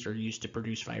frequencies are used to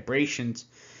produce vibrations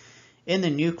in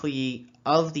the nuclei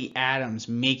of the atoms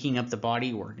making up the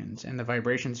body organs, and the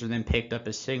vibrations are then picked up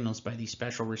as signals by these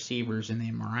special receivers in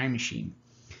the MRI machine.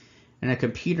 And a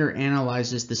computer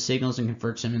analyzes the signals and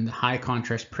converts them into high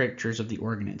contrast pictures of the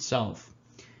organ itself.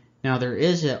 Now, there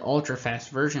is an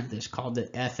ultra-fast version of this called the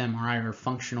fMRI, or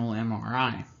functional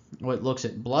MRI. What looks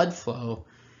at blood flow,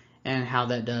 and how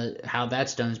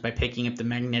that's done is by picking up the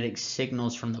magnetic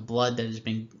signals from the blood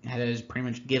that has pretty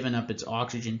much given up its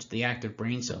oxygen to the active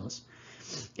brain cells.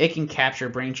 It can capture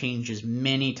brain changes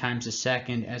many times a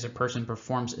second as a person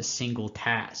performs a single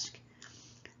task.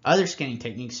 Other scanning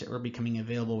techniques are becoming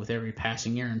available with every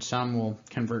passing year, and some will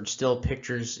convert still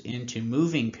pictures into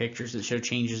moving pictures that show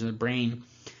changes in the brain,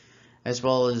 as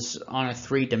well as on a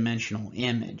three-dimensional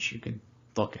image. You can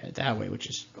look at it that way, which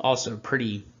is also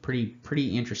pretty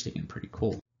interesting and pretty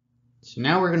cool. So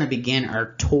now we're going to begin our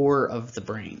tour of the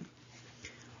brain.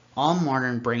 All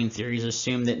modern brain theories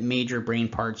assume that major brain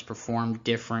parts perform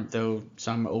different, though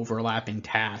some overlapping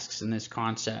tasks, and this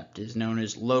concept is known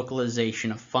as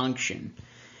localization of function.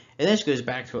 And this goes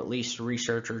back to at least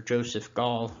researcher Joseph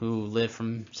Gall, who lived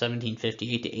from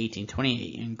 1758 to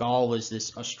 1828. And Gall was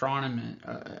this Austrian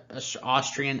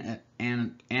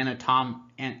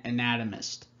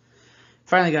anatomist.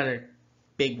 Finally got a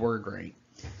big word right.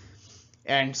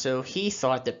 And so he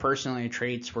thought that personality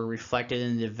traits were reflected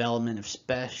in the development of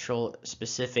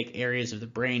specific areas of the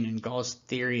brain, and Gall's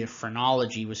theory of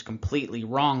phrenology was completely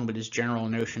wrong, but his general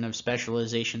notion of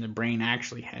specialization of the brain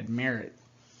actually had merit.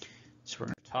 So we're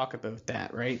going to talk about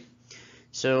that, right?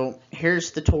 So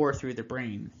here's the tour through the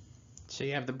brain. So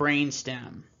you have the brain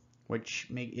stem, which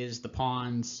is the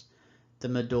pons, the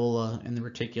medulla, and the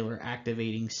reticular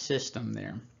activating system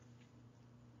there.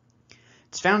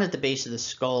 It's found at the base of the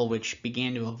skull, which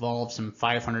began to evolve some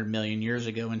 500 million years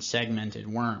ago in segmented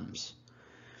worms.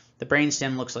 The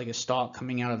brainstem looks like a stalk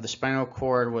coming out of the spinal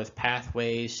cord with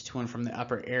pathways to and from the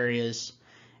upper areas,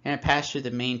 and it passed through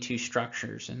the main two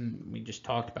structures, and we just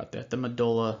talked about that, the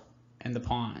medulla and the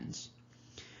pons.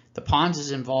 The pons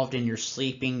is involved in your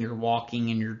sleeping, your walking,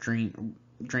 and your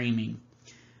dreaming.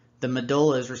 The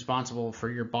medulla is responsible for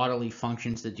your bodily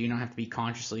functions that do not have to be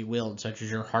consciously willed, such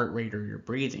as your heart rate or your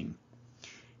breathing.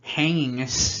 Hanging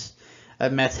is a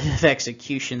method of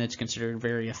execution that's considered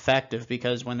very effective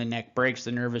because when the neck breaks,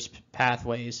 the nervous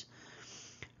pathways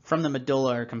from the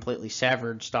medulla are completely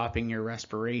severed, stopping your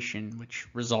respiration, which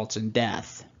results in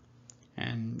death.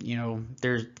 And, you know,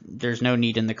 there's no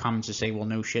need in the comments to say, well,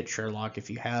 no shit, Sherlock, if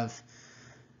you have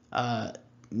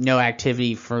no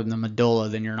activity from the medulla,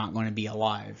 then you're not going to be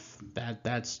alive.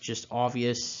 That's just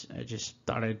obvious. I just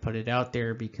thought I'd put it out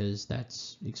there because that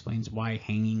explains why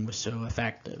hanging was so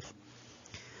effective.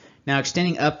 Now,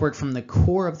 extending upward from the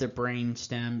core of the brain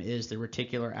stem is the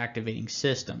reticular activating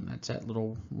system. That's that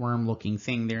little worm-looking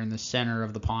thing there in the center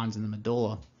of the pons and the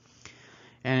medulla.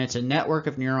 And it's a network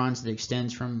of neurons that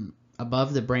extends from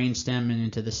above the brain stem and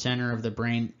into the center of the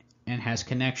brain and has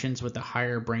connections with the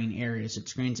higher brain areas. It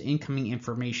screens incoming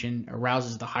information,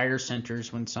 arouses the higher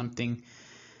centers when something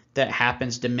that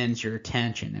happens demands your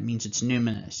attention. That means it's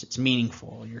numinous, it's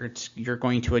meaningful. You're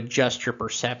going to adjust your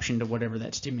perception to whatever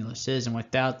that stimulus is, and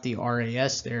without the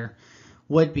RAS there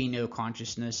would be no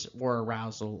consciousness or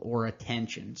arousal or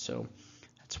attention. So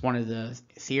that's one of the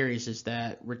theories, is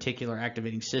that reticular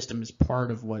activating system is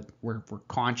part of where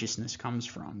consciousness comes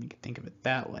from. You can think of it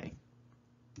that way.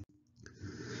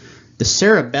 The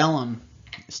cerebellum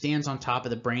stands on top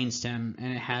of the brainstem,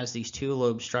 and it has these two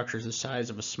lobe structures the size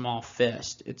of a small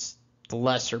fist. It's the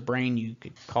lesser brain, you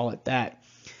could call it that.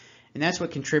 And that's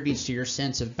what contributes to your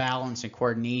sense of balance and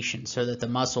coordination, so that the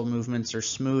muscle movements are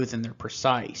smooth and they're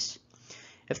precise.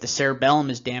 If the cerebellum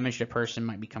is damaged, a person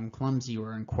might become clumsy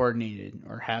or uncoordinated,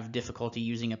 or have difficulty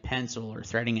using a pencil or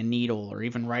threading a needle, or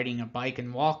even riding a bike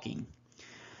and walking.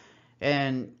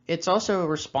 And it's also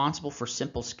responsible for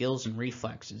simple skills and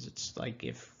reflexes. It's like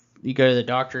if you go to the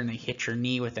doctor and they hit your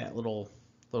knee with that little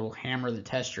hammer that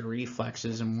tests your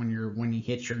reflexes, and when you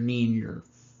hit your knee and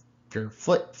your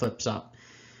foot flips up,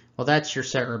 well, that's your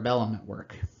cerebellum at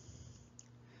work.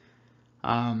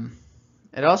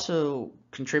 It also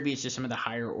contributes to some of the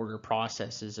higher order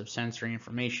processes of sensory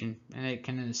information, and it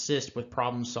can assist with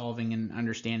problem solving and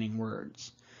understanding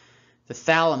words. The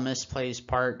thalamus plays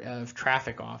part of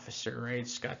traffic officer, right?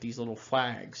 It's got these little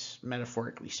flags,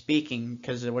 metaphorically speaking,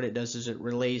 because what it does is it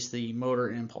relays the motor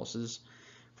impulses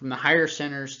from the higher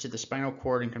centers to the spinal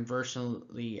cord, and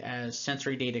conversely, as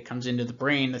sensory data comes into the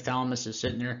brain, the thalamus is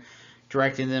sitting there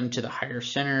directing them to the higher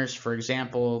centers. For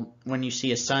example, when you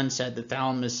see a sunset, the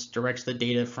thalamus directs the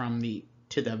data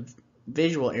to the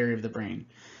visual area of the brain.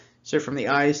 So from the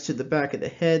eyes to the back of the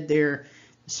head there.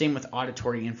 Same with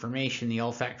auditory information. The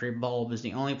olfactory bulb is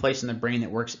the only place in the brain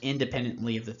that works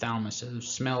independently of the thalamus, so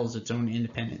smell is its own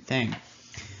independent thing.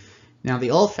 Now,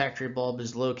 the olfactory bulb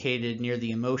is located near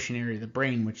the emotion area of the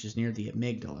brain, which is near the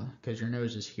amygdala, because your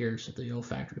nose is here, so the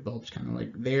olfactory bulb is kind of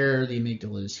like there. The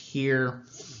amygdala is here,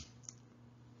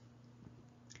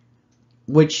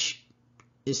 which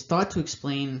is thought to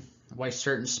explain why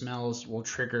certain smells will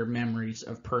trigger memories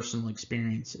of personal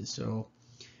experiences. So,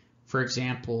 for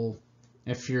example,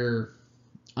 if you're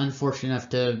unfortunate enough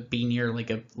to be near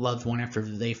like a loved one after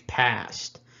they've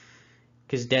passed,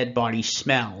 because dead bodies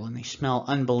smell, and they smell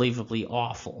unbelievably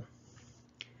awful.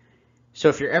 So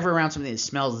if you're ever around something that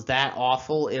smells that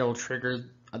awful, it'll trigger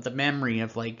the memory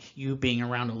of like you being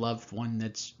around a loved one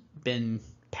that's been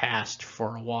passed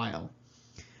for a while.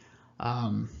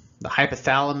 The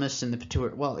hypothalamus and the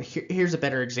pituitary. Well, here's a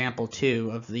better example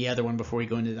too of the other one before we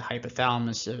go into the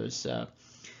hypothalamus. It was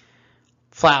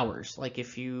flowers. Like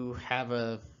if you have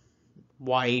a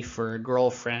wife or a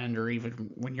girlfriend, or even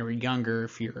when you were younger,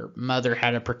 if your mother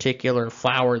had a particular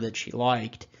flower that she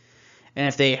liked, and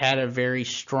if they had a very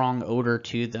strong odor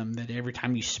to them, that every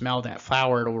time you smell that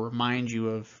flower, it'll remind you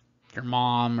of your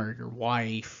mom or your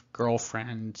wife,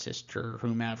 girlfriend, sister,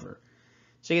 whomever.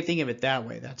 So you can think of it that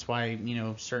way. That's why, you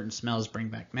know, certain smells bring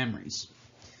back memories.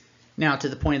 Now, to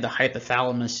the point of the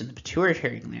hypothalamus and the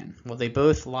pituitary gland. Well, they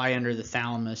both lie under the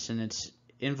thalamus, and it's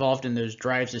involved in those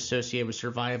drives associated with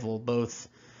survival, both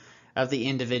of the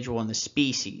individual and the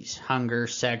species: hunger,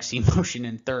 sex, emotion,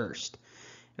 and thirst.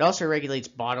 It also regulates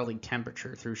bodily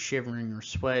temperature through shivering or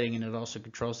sweating, and it also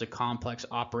controls the complex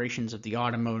operations of the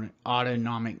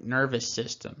autonomic nervous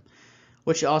system,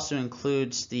 which also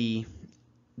includes the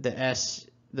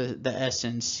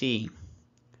SNC,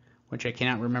 which I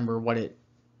cannot remember what it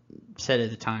said at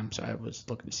the time, so I was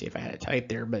looking to see if I had it typed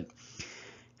there. But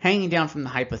hanging down from the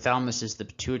hypothalamus is the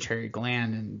pituitary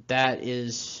gland, and that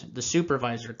is the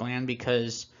supervisor gland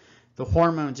because the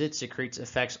hormones it secretes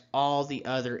affects all the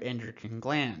other endocrine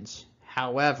glands.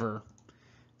 However,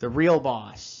 the real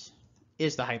boss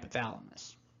is the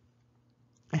hypothalamus.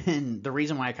 And the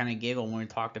reason why I kind of giggle when we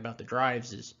talked about the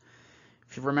drives is,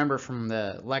 if you remember from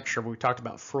the lecture, we talked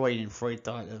about Freud, and Freud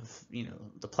thought of, you know,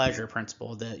 the pleasure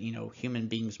principle, that, you know, human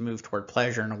beings move toward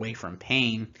pleasure and away from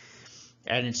pain.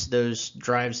 And it's those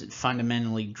drives that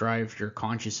fundamentally drive your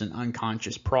conscious and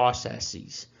unconscious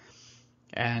processes.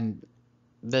 And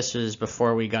this is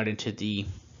before we got into the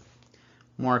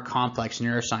more complex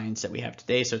neuroscience that we have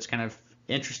today. So it's kind of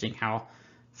interesting how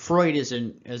Freud is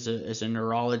a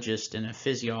neurologist and a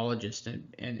physiologist,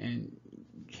 and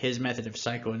his method of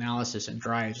psychoanalysis and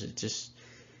drives, it just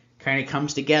kind of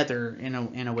comes together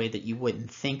in a way that you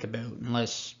wouldn't think about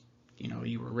unless, you know,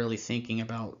 you were really thinking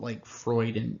about like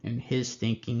Freud and his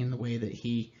thinking and the way that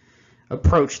he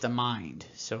approached the mind.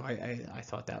 So I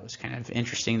thought that was kind of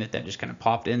interesting that just kind of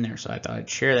popped in there, so I thought I'd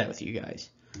share that with you guys.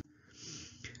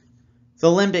 The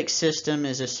limbic system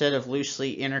is a set of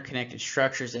loosely interconnected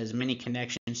structures that has many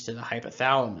connections to the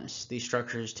hypothalamus. These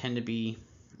structures tend to be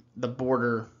the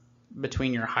border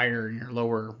between your higher and your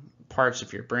lower parts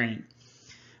of your brain.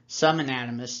 Some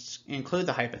anatomists include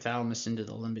the hypothalamus into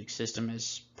the limbic system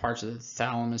as parts of the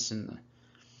thalamus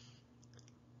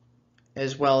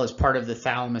as well as part of the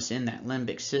thalamus in that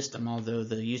limbic system, although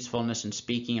the usefulness in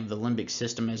speaking of the limbic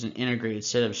system as an integrated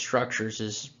set of structures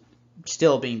is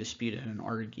still being disputed and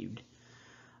argued.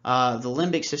 The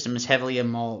limbic system is heavily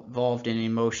involved in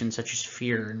emotions such as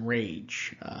fear and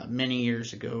rage. Many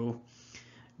years ago,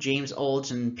 James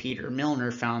Olds and Peter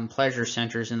Milner found pleasure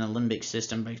centers in the limbic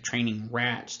system by training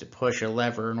rats to push a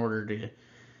lever in order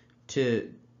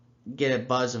to get a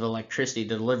buzz of electricity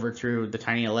delivered through the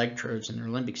tiny electrodes in their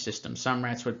limbic system. Some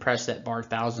rats would press that bar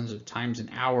thousands of times an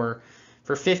hour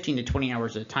for 15 to 20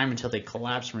 hours at a time until they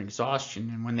collapsed from exhaustion,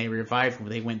 and when they revived,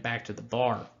 they went back to the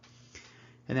bar.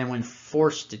 And then when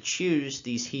forced to choose,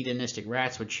 these hedonistic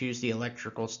rats would choose the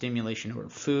electrical stimulation over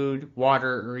food,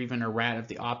 water, or even a rat of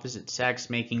the opposite sex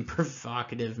making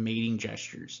provocative mating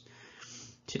gestures.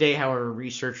 Today, however,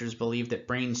 researchers believe that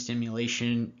brain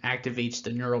stimulation activates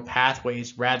the neural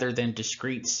pathways rather than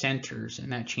discrete centers,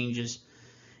 and that changes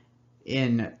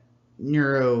in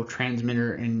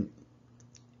neurotransmitter, and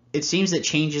it seems that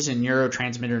changes in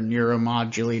neurotransmitter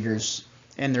neuromodulators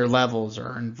and their levels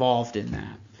are involved in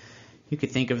that. You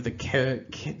could think of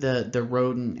the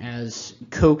rodent as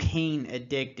cocaine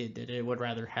addicted, that it would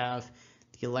rather have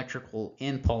the electrical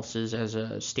impulses as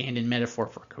a stand-in metaphor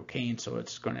for cocaine. So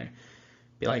it's going to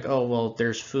be like, oh, well,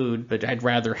 there's food, but I'd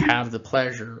rather have the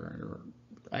pleasure. Or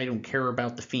I don't care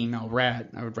about the female rat.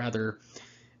 I would rather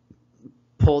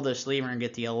pull this lever and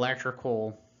get the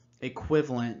electrical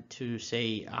equivalent to,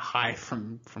 say, a high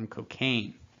from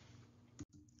cocaine.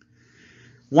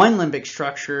 One limbic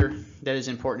structure that is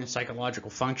important in psychological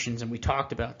functions, and we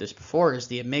talked about this before, is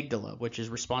the amygdala, which is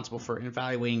responsible for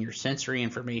evaluating your sensory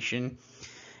information,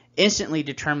 instantly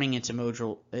determining its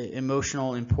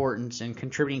emotional importance, and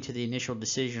contributing to the initial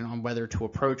decision on whether to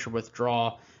approach or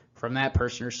withdraw from that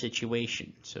person or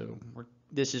situation. So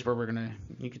this is where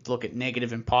you could look at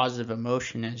negative and positive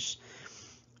emotion as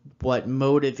what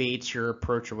motivates your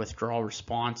approach or withdrawal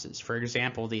responses. For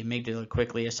example, the amygdala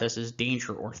quickly assesses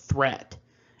danger or threat,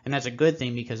 And that's a good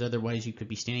thing, because otherwise you could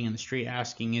be standing on the street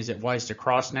asking, is it wise to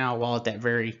cross now, while at that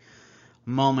very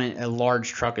moment a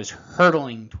large truck is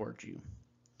hurtling towards you.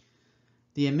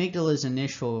 The amygdala's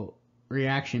initial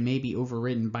reaction may be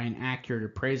overridden by an accurate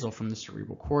appraisal from the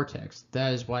cerebral cortex.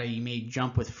 That is why you may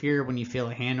jump with fear when you feel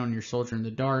a hand on your shoulder in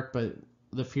the dark, but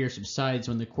the fear subsides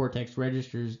when the cortex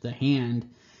registers the hand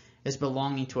as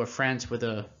belonging to a friend with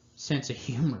a sense of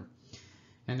humor.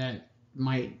 And that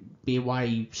might be why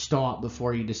you stop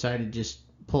before you decide to just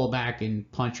pull back and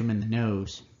punch them in the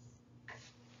nose.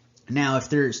 Now, if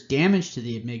there's damage to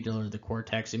the amygdala or the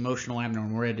cortex, emotional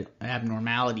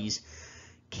abnormalities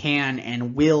can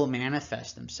and will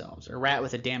manifest themselves. A rat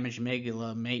with a damaged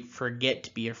amygdala may forget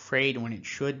to be afraid when it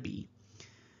should be.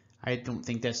 I don't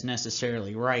think that's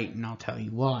necessarily right, and I'll tell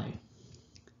you why.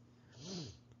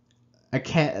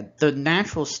 The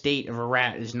natural state of a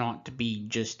rat is not to be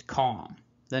just calm.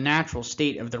 The natural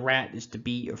state of the rat is to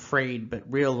be afraid,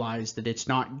 but realize that it's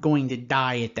not going to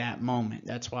die at that moment.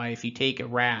 That's why if you take a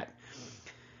rat,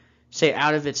 say,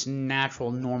 out of its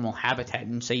natural normal habitat,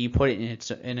 and say you put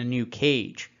it in a new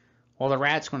cage, well, the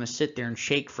rat's going to sit there and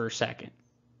shake for a second,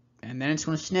 and then it's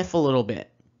going to sniff a little bit,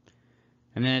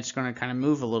 and then it's going to kind of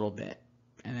move a little bit,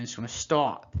 and then it's going to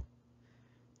stop.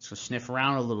 It's going to sniff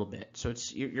around a little bit. So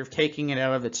you're taking it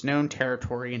out of its known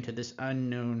territory into this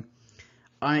unknown,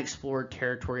 unexplored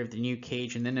territory of the new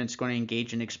cage, and then it's going to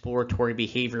engage in exploratory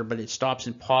behavior, but it stops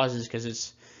and pauses,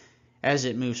 because as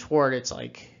it moves forward, it's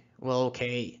like, well,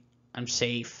 okay, I'm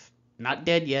safe, not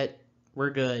dead yet, we're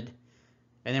good.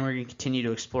 And then we're going to continue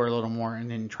to explore a little more, and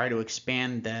then try to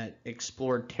expand that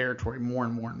explored territory more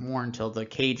and more and more until the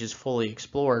cage is fully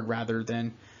explored, rather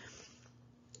than,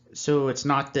 so it's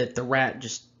not that the rat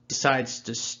just decides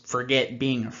to forget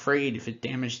being afraid if it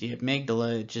damaged the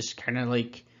amygdala. It just kind of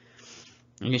like,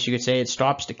 I guess you could say, it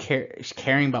stops to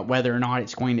caring about whether or not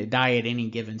it's going to die at any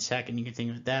given second. You can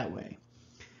think of it that way.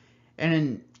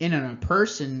 And in a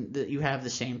person, that you have the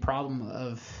same problem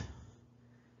of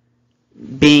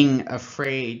being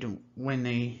afraid when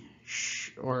they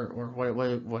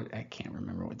what I can't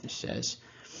remember what this says.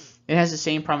 It has the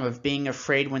same problem of being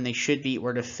afraid when they should be,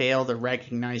 or to fail to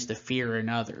recognize the fear in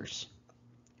others.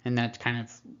 And that kind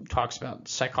of talks about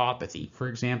psychopathy. For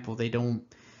example, they don't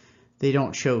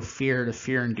show fear to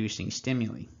fear-inducing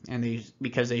stimuli, and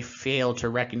because they fail to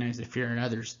recognize the fear in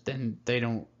others, then they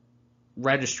don't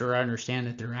register or understand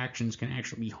that their actions can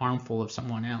actually be harmful of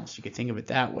someone else. You could think of it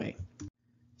that way.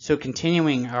 So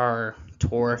continuing our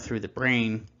tour through the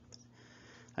brain,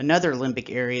 another limbic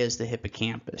area is the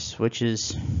hippocampus, which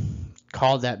is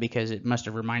called that because it must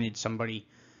have reminded somebody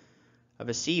of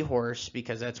a seahorse,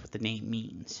 because that's what the name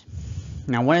means.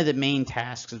 Now, one of the main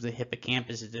tasks of the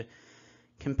hippocampus is to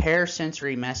compare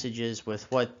sensory messages with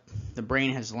what the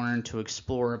brain has learned to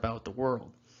explore about the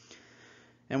world.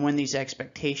 And when these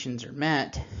expectations are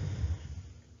met,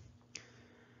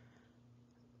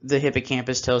 the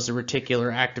hippocampus tells the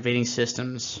reticular activating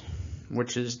systems,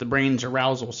 which is the brain's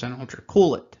arousal center, to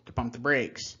cool it, to pump the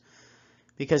brakes.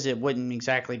 Because it wouldn't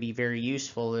exactly be very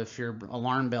useful if your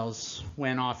alarm bells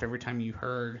went off every time you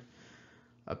heard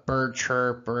a bird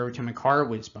chirp or every time a car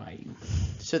whizzed by you.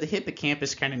 So the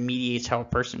hippocampus kind of mediates how a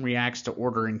person reacts to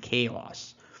order and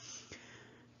chaos.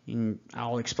 And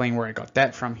I'll explain where I got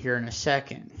that from here in a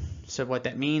second. So what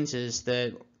that means is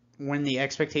that when the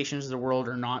expectations of the world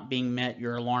are not being met,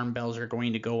 your alarm bells are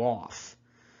going to go off.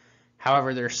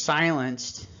 However, they're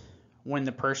silenced when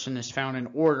the person is found in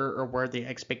order, or where the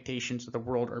expectations of the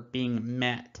world are being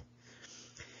met.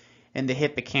 And the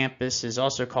hippocampus is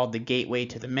also called the gateway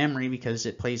to the memory, because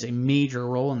it plays a major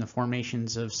role in the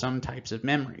formations of some types of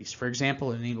memories. For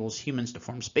example, it enables humans to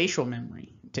form spatial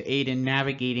memory to aid in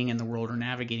navigating in the world or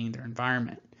navigating their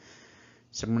environment.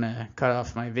 So I'm going to cut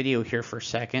off my video here for a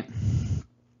second.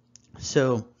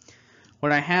 So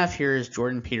what I have here is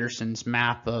Jordan Peterson's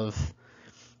map of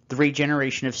the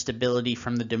regeneration of stability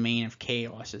from the domain of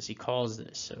chaos, as he calls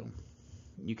this. So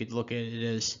you could look at it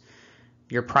as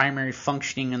your primary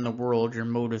functioning in the world, your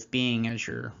mode of being as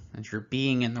your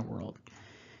being in the world.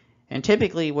 And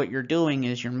typically what you're doing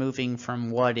is you're moving from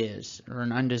what is, or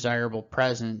an undesirable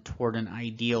present, toward an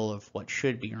ideal of what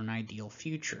should be, or an ideal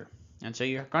future. And so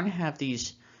you're going to have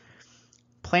these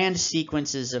planned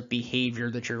sequences of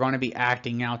behavior that you're going to be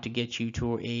acting out to get you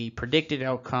to a predicted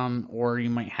outcome, or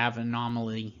you might have an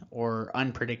anomaly or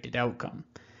unpredicted outcome.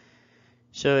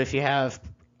 So if you have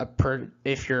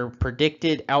if your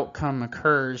predicted outcome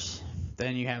occurs,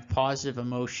 then you have positive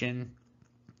emotion,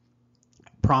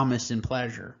 promise, and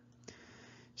pleasure.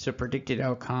 So predicted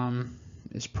outcome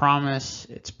is promise,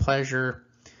 it's pleasure,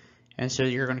 and so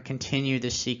you're going to continue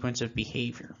this sequence of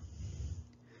behavior.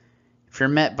 If you're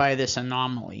met by this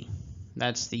anomaly,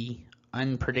 that's the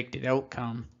unpredicted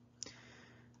outcome.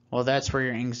 Well, that's where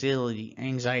your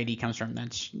anxiety comes from.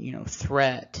 That's,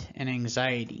 threat and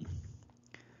anxiety,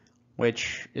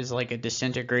 which is like a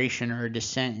disintegration or a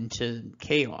descent into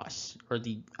chaos or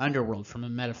the underworld from a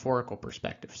metaphorical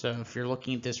perspective. So if you're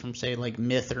looking at this from, say, like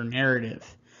myth or narrative,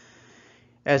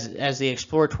 as the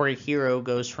exploratory hero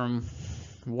goes from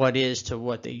what is to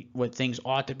what things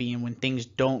ought to be, and when things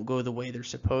don't go the way they're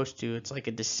supposed to, it's like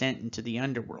a descent into the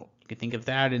underworld. You can think of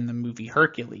that in the movie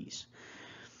Hercules.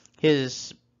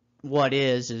 His what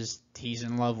is he's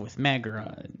in love with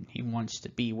Megra, and he wants to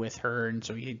be with her, and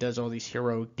so he does all these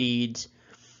heroic deeds.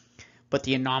 But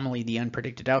the anomaly, the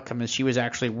unpredicted outcome, is she was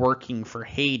actually working for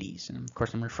Hades. And of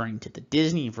course, I'm referring to the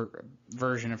Disney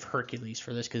version of Hercules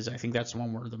for this, because I think that's the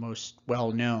one we're the most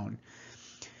well known.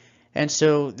 And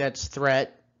so that's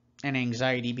threat and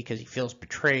anxiety because he feels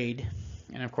betrayed.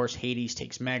 And of course, Hades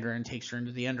takes Megra and takes her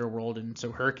into the underworld. And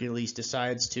so Hercules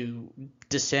decides to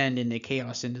descend into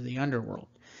chaos into the underworld.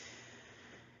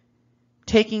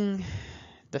 Taking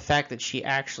the fact that she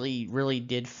actually really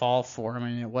did fall for him,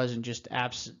 and it wasn't just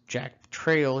abstract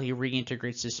betrayal, he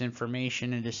reintegrates this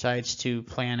information and decides to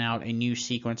plan out a new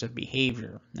sequence of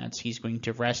behavior. That's he's going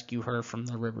to rescue her from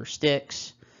the river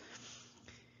Styx.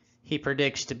 He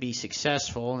predicts to be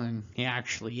successful, and he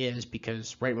actually is,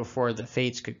 because right before the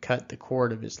fates could cut the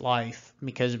cord of his life,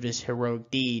 because of his heroic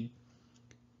deed,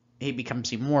 he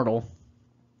becomes immortal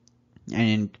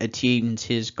and attains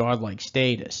his godlike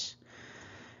status.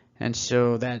 And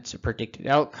so that's a predicted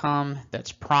outcome,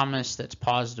 that's promise, that's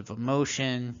positive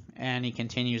emotion, and he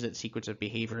continues that sequence of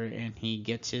behavior, and he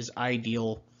gets his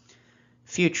ideal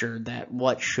future, that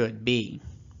what should be.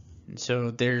 And so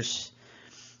there's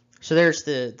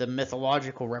the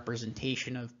mythological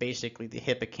representation of basically the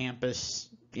hippocampus.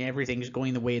 Everything's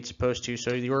going the way it's supposed to,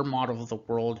 so your model of the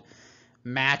world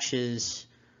matches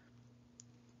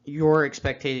your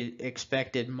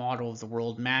expected model of the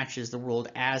world, matches the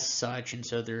world as such, and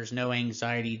so there's no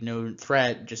anxiety, no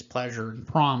threat, just pleasure and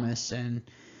promise. And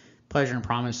pleasure and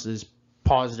promise is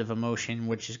positive emotion,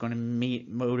 which is going to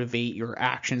motivate your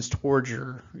actions towards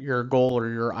your goal or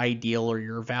your ideal or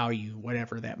your value,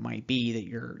 whatever that might be that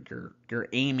you're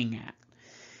aiming at.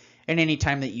 And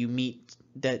anytime that you meet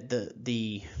that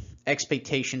the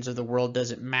expectations of the world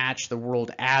doesn't match the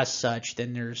world as such,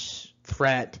 then there's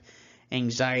threat,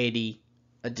 anxiety,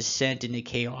 a descent into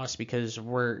chaos, because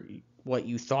what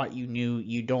you thought you knew,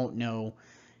 you don't know,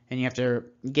 and you have to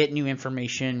get new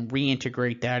information,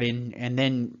 reintegrate that in, and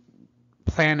then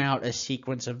plan out a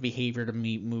sequence of behavior to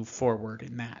move forward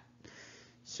in that.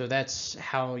 So that's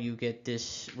how you get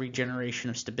this regeneration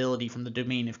of stability from the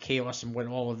domain of chaos, and what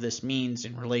all of this means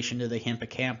in relation to the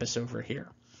hippocampus over here.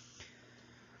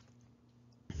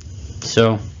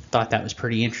 So thought that was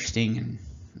pretty interesting,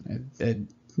 and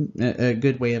a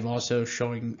good way of also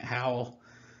showing how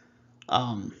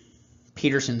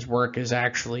Peterson's work is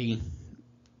actually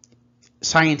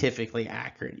scientifically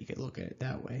accurate. You could look at it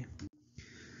that way.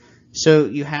 So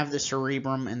you have the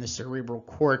cerebrum and the cerebral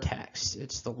cortex.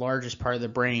 It's the largest part of the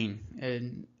brain,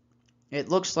 and it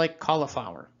looks like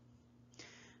cauliflower.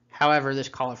 However, this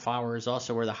cauliflower is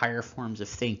also where the higher forms of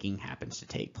thinking happens to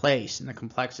take place, and the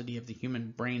complexity of the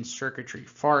human brain circuitry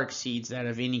far exceeds that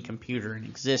of any computer in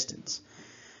existence.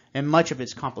 And much of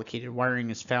its complicated wiring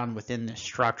is found within this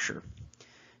structure.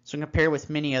 So compared with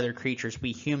many other creatures,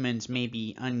 we humans may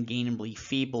be ungainably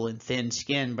feeble and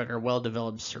thin-skinned, but our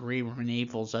well-developed cerebrum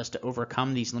enables us to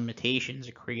overcome these limitations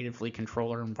and creatively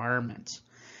control our environments.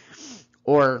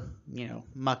 Or,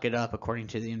 muck it up according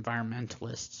to the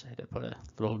environmentalists. I had to put a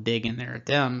little dig in there at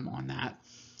them on that.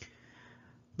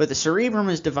 But the cerebrum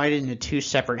is divided into two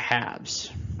separate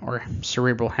halves, or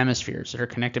cerebral hemispheres, that are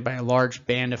connected by a large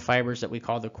band of fibers that we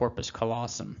call the corpus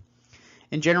callosum.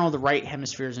 In general, the right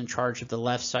hemisphere is in charge of the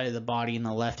left side of the body, and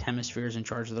the left hemisphere is in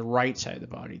charge of the right side of the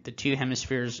body. The two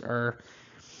hemispheres are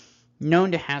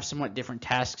known to have somewhat different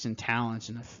tasks and talents,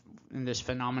 and this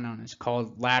phenomenon is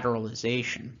called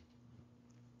lateralization.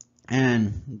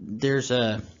 And there's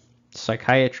a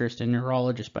psychiatrist and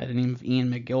neurologist by the name of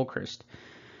Ian McGilchrist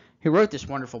who wrote this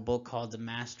wonderful book called The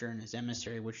Master and His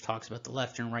Emissary, which talks about the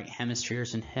left and right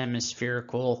hemispheres and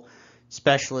hemispherical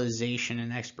specialization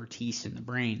and expertise in the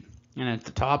brain. And at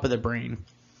the top of the brain,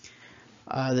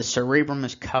 the cerebrum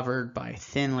is covered by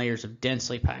thin layers of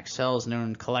densely packed cells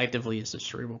known collectively as the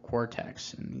cerebral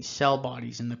cortex. And these cell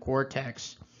bodies in the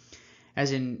cortex,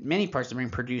 as in many parts of the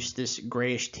brain, produce this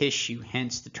grayish tissue,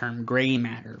 hence the term gray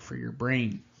matter for your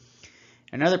brain.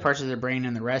 In other parts of the brain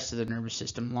and the rest of the nervous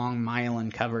system, long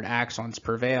myelin-covered axons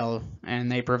prevail, and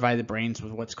they provide the brains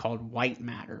with what's called white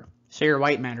matter. So your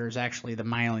white matter is actually the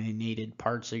myelinated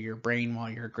parts of your brain, while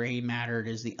your gray matter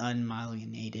is the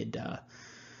unmyelinated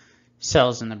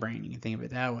cells in the brain. You can think of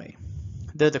it that way.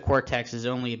 Though the cortex is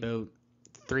only about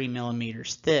 3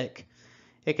 millimeters thick,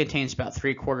 it contains about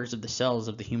 3/4 of the cells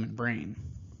of the human brain.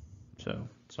 So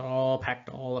it's all packed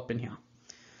all up in here.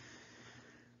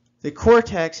 The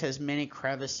cortex has many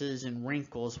crevices and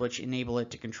wrinkles which enable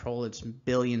it to control its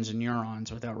billions of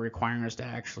neurons without requiring us to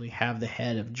actually have the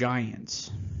head of giants.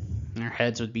 Our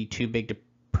heads would be too big to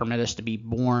permit us to be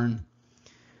born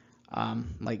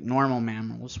like normal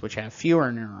mammals, which have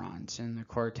fewer neurons, and the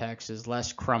cortex is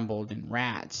less crumbled in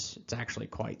rats. It's actually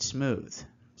quite smooth.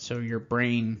 So your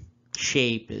brain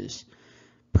shape is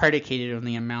predicated on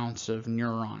the amounts of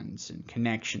neurons and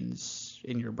connections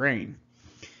in your brain.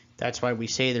 That's why we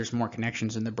say there's more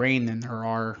connections in the brain than there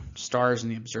are stars in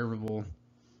the observable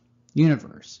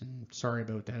universe. And sorry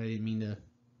about that. I didn't mean to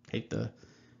take the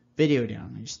video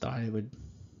down. I just thought I would.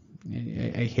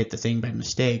 I hit the thing by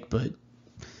mistake, but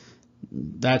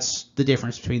that's the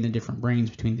difference between the different brains,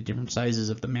 between the different sizes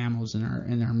of the mammals in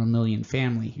our mammalian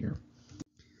family here.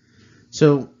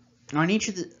 So on each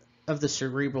of the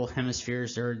cerebral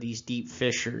hemispheres, there are these deep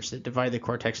fissures that divide the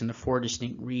cortex into 4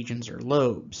 distinct regions or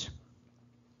lobes.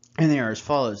 And they are as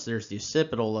follows. There's the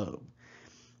occipital lobe,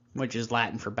 which is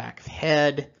Latin for back of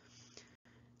head,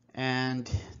 and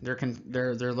they're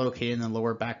located in the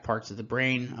lower back parts of the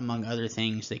brain. Among other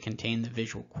things, they contain the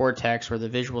visual cortex, where the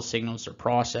visual signals are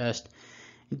processed.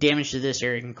 Damage to this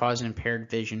area can cause impaired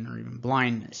vision or even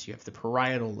blindness. You have the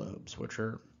parietal lobes, which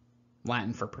are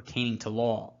Latin for pertaining to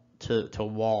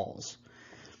walls,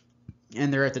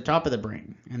 and they're at the top of the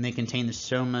brain, and they contain the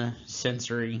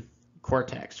somasensory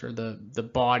cortex, or the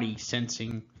body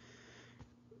sensing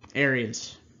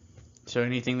areas. So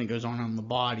anything that goes on the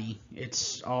body,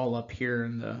 it's all up here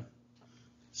in the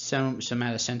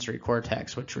somatosensory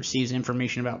cortex, which receives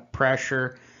information about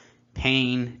pressure,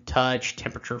 pain, touch,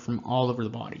 temperature from all over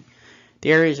the body.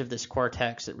 The areas of this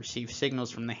cortex that receive signals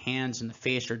from the hands and the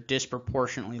face are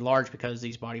disproportionately large because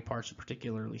these body parts are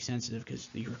particularly sensitive, because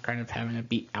you're kind of having to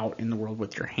be out in the world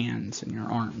with your hands and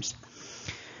your arms.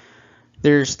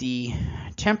 There's the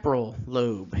temporal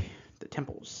lobe, the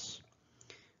temples,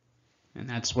 and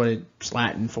that's what it's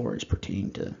Latin for, is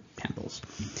pertaining to temples.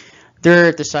 They're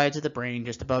at the sides of the brain,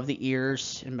 just above the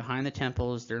ears and behind the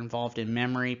temples. They're involved in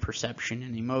memory, perception,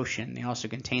 and emotion. They also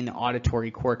contain the auditory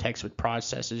cortex, which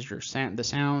processes the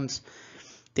sounds.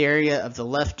 The area of the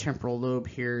left temporal lobe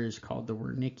here is called the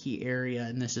Wernicke area,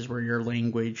 and this is where your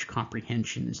language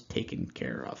comprehension is taken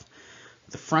care of.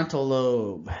 The frontal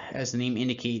lobe, as the name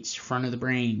indicates, front of the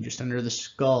brain, just under the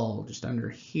skull, just under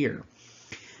here.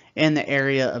 And the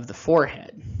area of the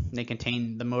forehead. They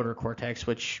contain the motor cortex,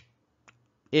 which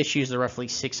issues the roughly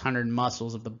 600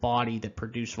 muscles of the body that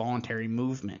produce voluntary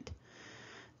movement.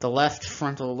 The left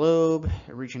frontal lobe,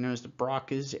 a region known as the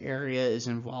Broca's area, is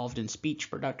involved in speech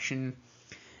production.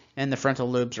 And the frontal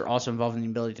lobes are also involved in the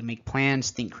ability to make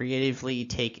plans, think creatively,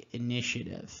 take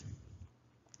initiative.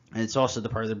 And it's also the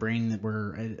part of the brain that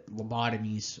where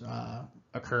lobotomies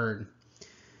occurred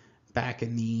back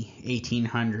in the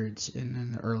 1800s and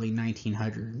in the early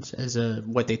 1900s as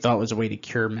what they thought was a way to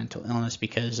cure mental illness,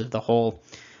 because of the whole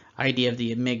idea of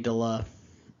the amygdala,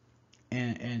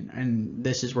 and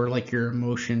this is where like your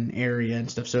emotion area and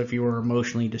stuff. So if you were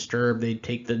emotionally disturbed, they'd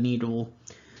take the needle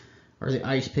or the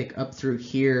ice pick up through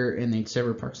here, and they'd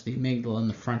sever parts of the amygdala and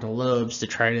the frontal lobes to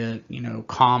try to,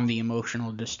 calm the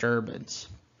emotional disturbance.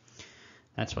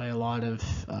 That's why a lot of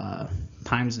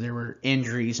times there were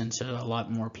injuries, and so a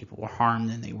lot more people were harmed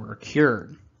than they were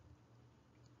cured.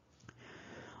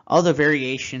 All the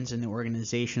variations in the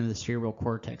organization of the cerebral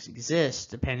cortex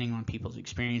exist depending on people's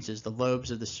experiences. The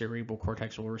lobes of the cerebral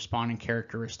cortex will respond in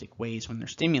characteristic ways when they're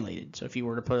stimulated. So if you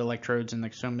were to put electrodes in the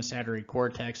somasensory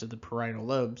cortex of the parietal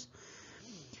lobes,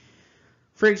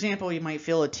 for example, you might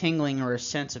feel a tingling or a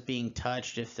sense of being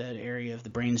touched if that area of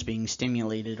the brain is being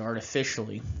stimulated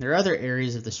artificially. There are other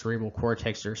areas of the cerebral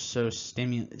cortex that are so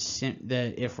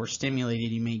that if we're stimulated,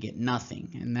 you may get nothing,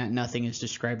 and that nothing is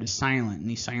described as silent, and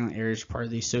these silent areas are part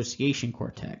of the association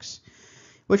cortex,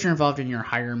 which are involved in your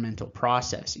higher mental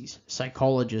processes.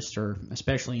 Psychologists are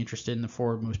especially interested in the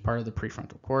foremost part of the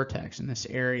prefrontal cortex, and this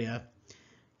area,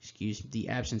 excuse the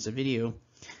absence of video,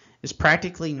 is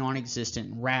practically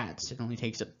non-existent in rats. It only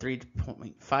takes up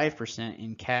 3.5%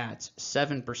 in cats,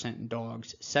 7% in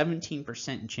dogs,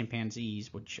 17% in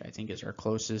chimpanzees, which I think is our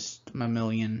closest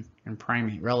mammalian and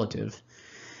primate relative,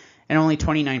 and only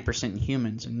 29% in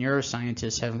humans. And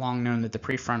neuroscientists have long known that the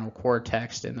prefrontal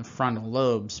cortex and the frontal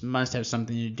lobes must have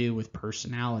something to do with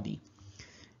personality.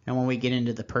 And when we get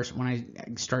into when I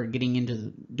start getting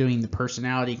into doing the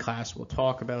personality class, we'll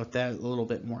talk about that a little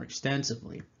bit more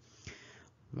extensively.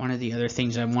 One of the other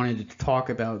things I wanted to talk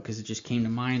about, because it just came to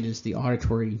mind, is the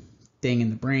auditory thing in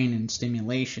the brain and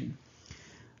stimulation.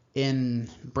 In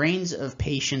brains of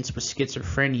patients with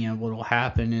schizophrenia, what will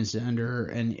happen is with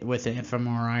an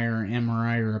fMRI or an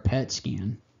MRI or a PET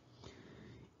scan,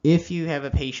 if you have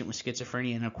a patient with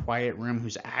schizophrenia in a quiet room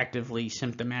who's actively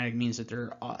symptomatic, means that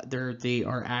they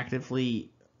are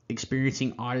actively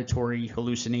experiencing auditory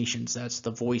hallucinations. That's the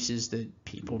voices that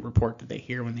people report that they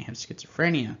hear when they have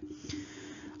schizophrenia.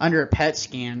 Under a PET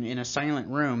scan in a silent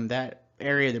room, that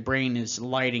area of the brain is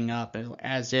lighting up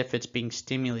as if it's being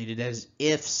stimulated, as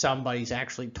if somebody's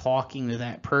actually talking to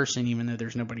that person even though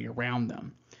there's nobody around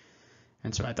them.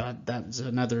 And so I thought that was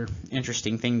another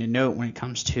interesting thing to note when it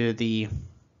comes to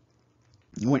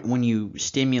when you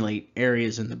stimulate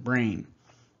areas in the brain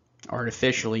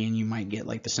artificially, and you might get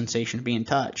like the sensation of being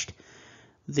touched.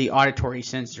 The auditory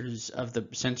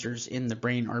sensors in the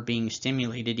brain are being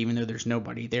stimulated even though there's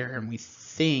nobody there, and we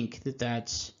think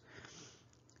that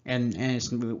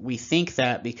we think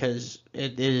that because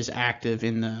it is active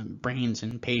in the brains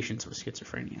in patients with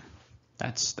schizophrenia.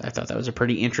 I thought that was a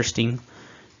pretty interesting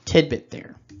tidbit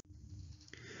there.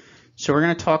 So we're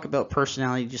going to talk about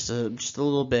personality just a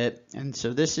little bit, and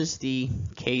so this is the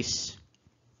case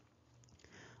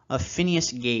of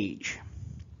Phineas Gage.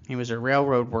 He was a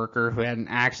railroad worker who had an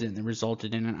accident that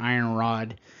resulted in an iron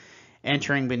rod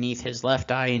entering beneath his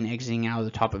left eye and exiting out of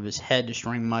the top of his head,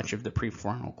 destroying much of the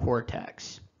prefrontal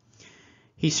cortex.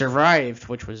 He survived,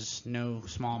 which was no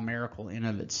small miracle in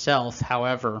of itself.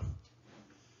 However,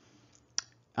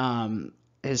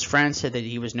 his friend said that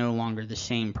he was no longer the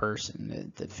same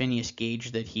person. The Phineas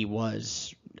Gage that he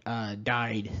was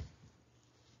died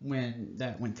when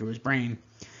that went through his brain,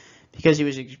 because he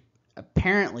was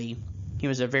apparently he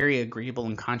was a very agreeable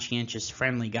and conscientious,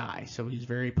 friendly guy. So he was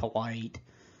very polite,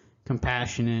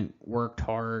 compassionate, worked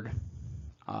hard.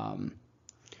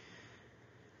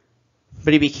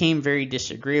 But he became very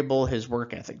disagreeable. His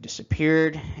work ethic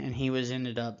disappeared, and he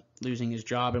ended up losing his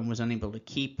job and was unable to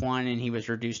keep one. And he was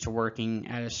reduced to working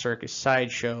at a circus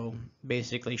sideshow,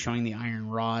 basically showing the iron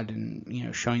rod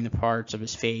and showing the parts of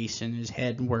his face and his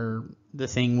head where the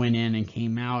thing went in and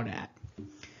came out at.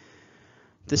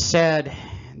 This sad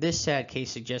case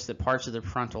suggests that parts of the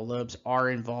frontal lobes are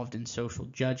involved in social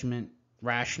judgment,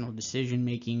 rational decision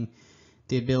making,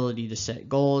 the ability to set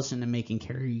goals, and to make and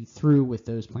carry through with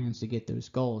those plans to get those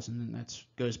goals. And then that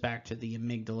goes back to the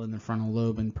amygdala and the frontal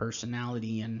lobe and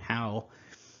personality, and how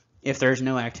if there's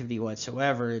no activity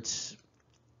whatsoever,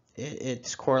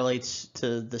 it correlates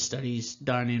to the studies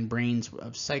done in brains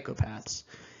of psychopaths.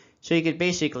 So you could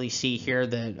basically see here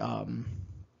that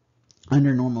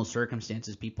under normal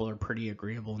circumstances, people are pretty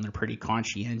agreeable and they're pretty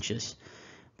conscientious.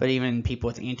 But even people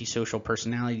with antisocial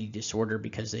personality disorder,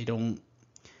 because they don't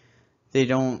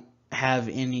have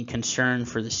any concern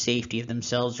for the safety of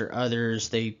themselves or others,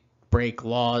 they break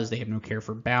laws, they have no care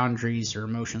for boundaries, they're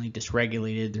emotionally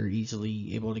dysregulated, they're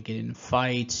easily able to get in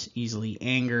fights, easily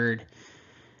angered,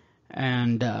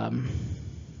 and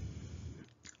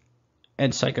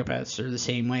psychopaths are the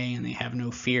same way, and they have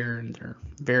no fear, and they're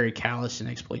very callous and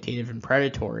exploitative and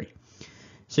predatory.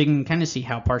 So you can kind of see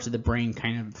how parts of the brain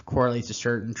kind of correlates to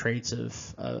certain traits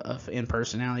of in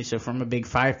personality. So from a Big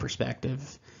Five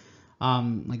perspective,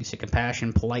 like I said,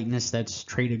 compassion, politeness, that's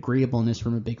trait agreeableness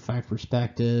from a Big Five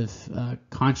perspective,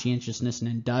 conscientiousness and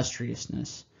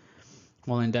industriousness.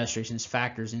 Well, industriousness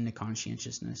factors into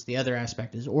conscientiousness. The other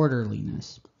aspect is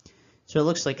orderliness. So it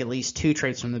looks like at least two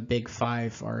traits from the Big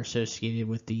Five are associated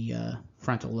with the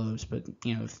frontal lobes, but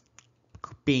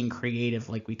being creative,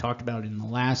 like we talked about in the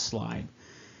last slide,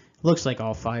 it looks like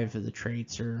all five of the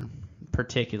traits are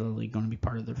particularly going to be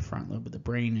part of the front lobe of the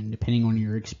brain, and depending on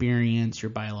your experience, your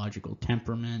biological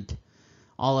temperament,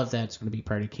 all of that's going to be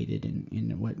predicated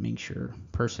in what makes your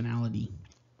personality.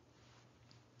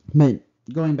 But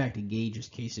going back to Gage's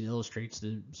case, it illustrates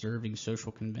that observing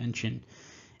social convention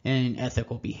and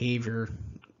ethical behavior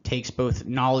takes both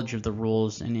knowledge of the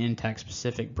rules and intact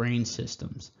specific brain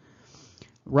systems.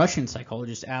 Russian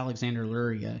psychologist Alexander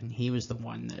Luria, and he was the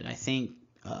one that I think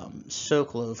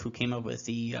Sokolov, who came up with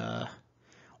the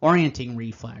orienting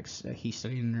reflex, he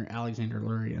studied under Alexander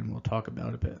Luria, and we'll talk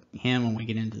about him when we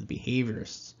get into the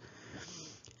behaviorists.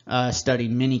 Studied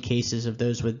many cases of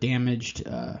those with damaged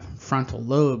frontal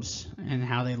lobes and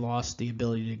how they lost the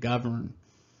ability to govern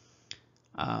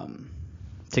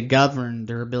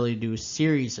their ability to do a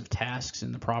series of tasks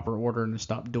in the proper order and to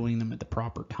stop doing them at the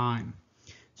proper time.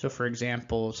 So, for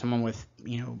example, someone with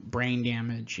brain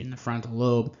damage in the frontal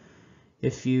lobe,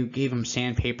 if you gave them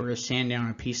sandpaper to sand down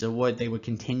a piece of wood, they would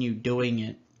continue doing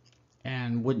it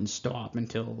and wouldn't stop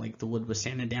until like the wood was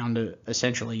sanded down to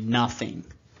essentially nothing.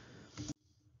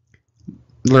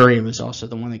 Lurie was also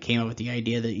the one that came up with the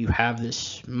idea that you have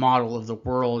this model of the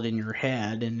world in your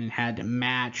head and it had to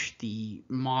match the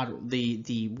model,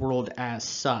 the world as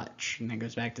such. And that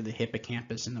goes back to the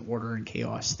hippocampus and the order and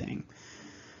chaos thing.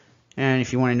 And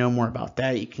if you want to know more about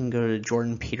that, you can go to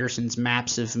Jordan Peterson's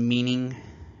Maps of Meaning.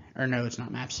 Or no, it's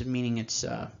not Maps of Meaning. It's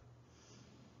I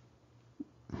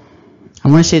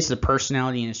want to say it's the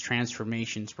Personality and its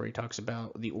Transformations, where he talks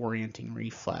about the orienting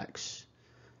reflex.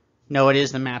 No, it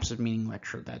is the Maps of Meaning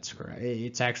lecture. That's correct.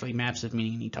 It's actually Maps of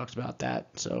Meaning, and he talks about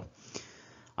that. So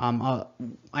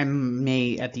I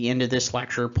may, at the end of this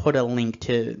lecture, put a link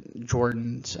to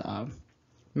Jordan's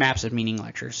Maps of Meaning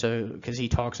lecture, so because he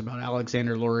talks about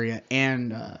Alexander Luria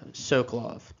and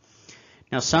Sokolov.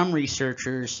 Now, some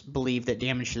researchers believe that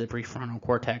damage to the prefrontal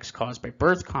cortex caused by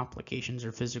birth complications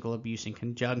or physical abuse in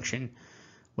conjunction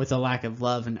with a lack of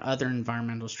love and other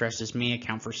environmental stresses may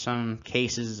account for some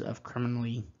cases of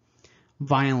criminally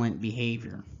violent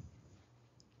behavior.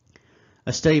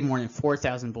 A study of more than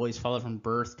 4,000 boys followed from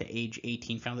birth to age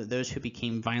 18 found that those who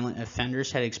became violent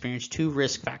offenders had experienced two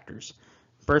risk factors: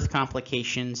 birth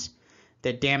complications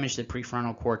that damaged the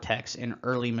prefrontal cortex and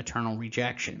early maternal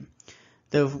rejection.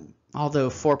 Although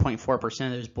 4.4%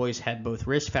 of those boys had both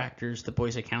risk factors, the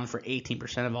boys accounted for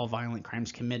 18% of all violent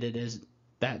crimes committed as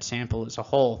that sample as a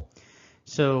whole.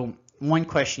 So one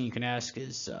question you can ask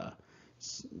is,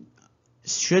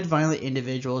 should violent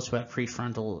individuals who have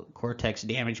prefrontal cortex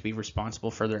damage be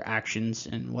responsible for their actions,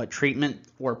 and what treatment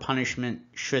or punishment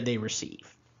should they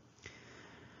receive?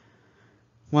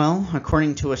 Well,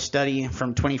 according to a study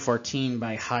from 2014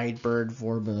 by Hyde, Bird,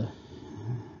 Vorba,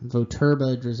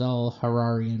 Viterba, Drizel,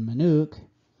 Harari, and Manouk,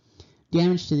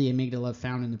 damage to the amygdala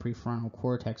found in the prefrontal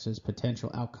cortex has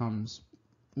potential outcomes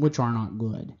which are not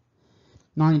good.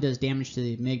 Not only does damage to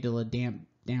the amygdala damp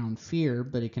down fear,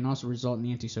 but it can also result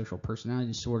in antisocial personality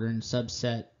disorder and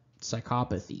subset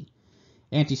psychopathy.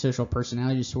 Antisocial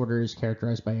personality disorder is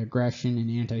characterized by aggression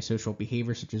and antisocial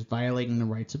behavior such as violating the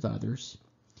rights of others.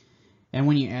 And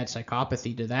when you add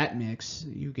psychopathy to that mix,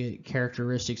 you get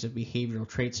characteristics of behavioral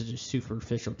traits such as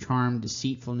superficial charm,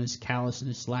 deceitfulness,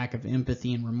 callousness, lack of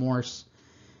empathy, and remorse.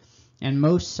 And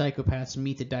most psychopaths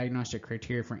meet the diagnostic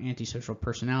criteria for antisocial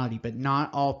personality, but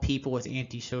not all people with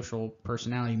antisocial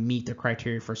personality meet the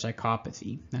criteria for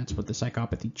psychopathy. That's what the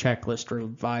psychopathy checklist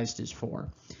revised is for.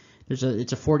 It's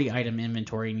a 40-item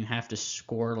inventory, and you have to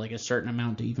score like a certain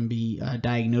amount to even be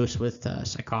diagnosed with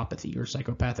psychopathy or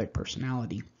psychopathic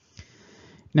personality.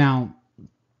 Now,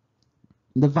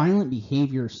 the violent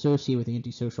behavior associated with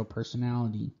antisocial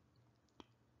personality,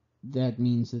 that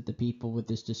means that the people with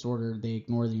this disorder, they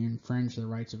ignore, they infringe the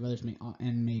rights of others,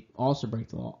 and may also break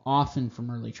the law, often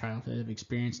from early childhood, have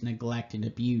experienced neglect and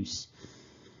abuse.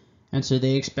 And so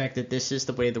they expect that this is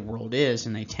the way the world is,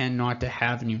 and they tend not to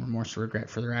have any remorse or regret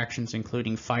for their actions,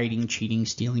 including fighting, cheating,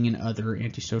 stealing, and other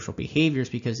antisocial behaviors,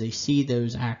 because they see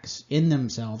those acts in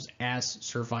themselves as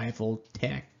survival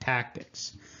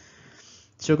tactics.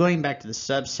 So going back to the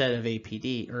subset of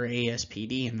APD or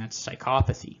ASPD, and that's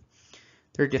psychopathy.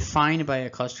 They're defined by a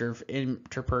cluster of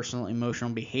interpersonal,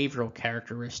 emotional, behavioral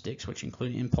characteristics, which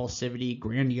include impulsivity,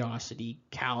 grandiosity,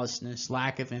 callousness,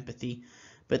 lack of empathy.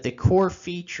 But the core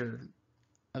feature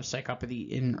of psychopathy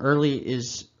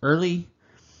is early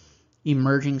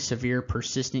emerging, severe,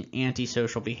 persistent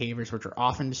antisocial behaviors, which are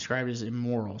often described as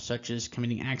immoral, such as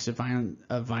committing acts of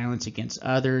violence against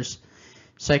others.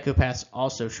 Psychopaths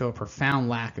also show a profound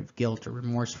lack of guilt or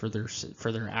remorse for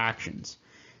their actions.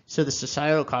 So the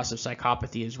societal cost of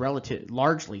psychopathy is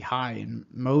largely high,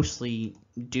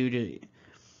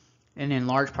 and in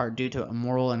large part due to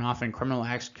immoral and often criminal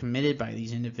acts committed by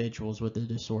these individuals with the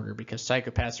disorder, because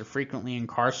psychopaths are frequently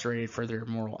incarcerated for their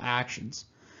immoral actions.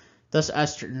 Thus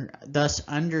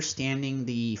understanding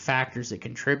the factors that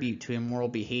contribute to immoral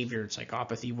behavior in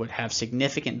psychopathy would have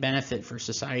significant benefit for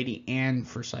society and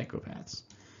for psychopaths.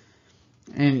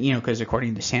 And, because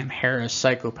according to Sam Harris,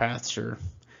 psychopaths are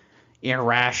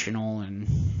irrational and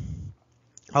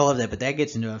all of that, but that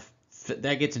gets into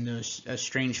a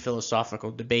strange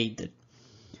philosophical debate that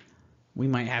we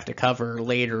might have to cover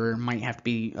later, or might have to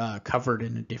be covered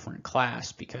in a different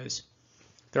class, because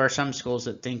there are some schools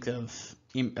that think of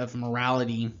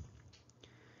morality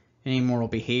and immoral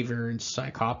behavior and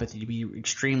psychopathy to be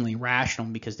extremely rational,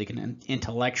 because they can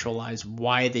intellectualize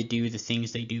why they do the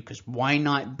things they do. Because why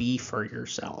not be for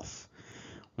yourself?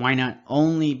 Why not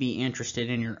only be interested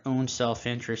in your own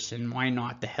self-interest, and why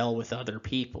not the hell with other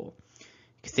people?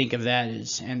 think of that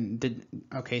as,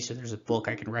 okay, so there's a book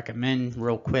I can recommend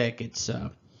real quick. It's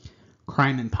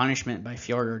Crime and Punishment by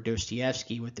Fyodor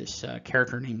Dostoevsky, with this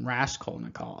character named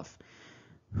Raskolnikov,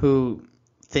 who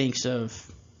thinks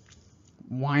of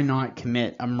why not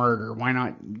commit a murder? Why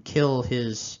not kill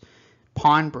his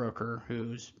pawnbroker,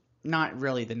 who's not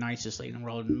really the nicest lady in the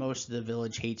world? Most of the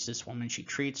village hates this woman. She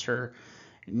treats her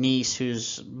niece,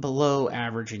 who's below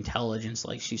average intelligence,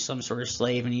 like she's some sort of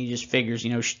slave, and he just figures,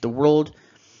 the world,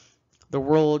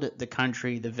 the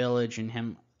country, the village, and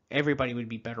him, everybody would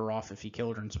be better off if he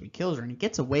killed her, and so he kills her, and he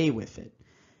gets away with it.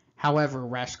 However,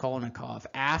 Raskolnikov,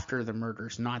 after the murder,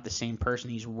 is not the same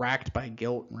person. He's racked by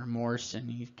guilt and remorse, and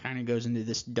he kind of goes into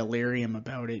this delirium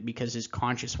about it because his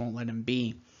conscience won't let him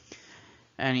be.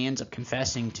 And he ends up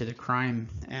confessing to the crime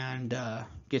and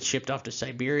gets shipped off to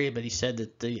Siberia, but he said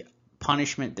that the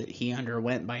punishment that he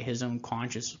underwent by his own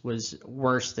conscience was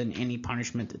worse than any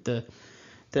punishment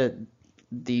that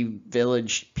the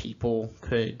village people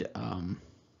could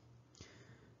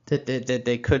that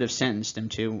they could have sentenced him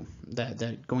to.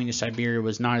 That going to Siberia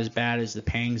was not as bad as the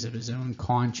pangs of his own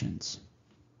conscience.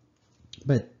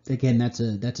 But again, that's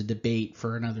a debate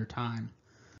for another time.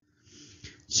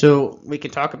 So we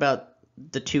can talk about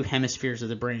the two hemispheres of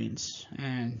the brains.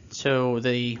 And so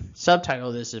the subtitle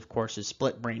of this, of course, is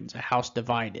Split Brains, a House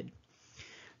Divided.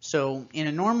 So in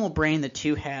a normal brain, the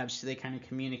two halves, they kind of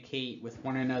communicate with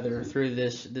one another through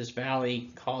this valley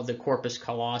called the corpus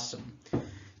callosum.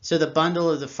 So the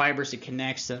bundle of the fibers that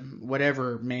connects them,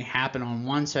 whatever may happen on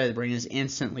one side of the brain, is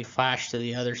instantly flashed to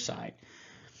the other side.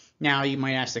 Now you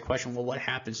might ask the question, well, what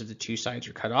happens if the two sides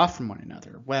are cut off from one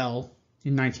another? Well,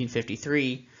 in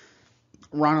 1953,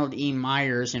 Ronald E.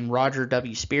 Myers and Roger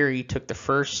W. Sperry took the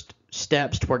first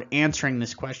steps toward answering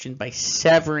this question by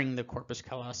severing the corpus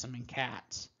callosum in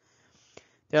cats.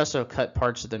 They also cut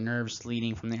parts of the nerves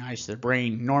leading from the eyes to the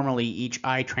brain. Normally, each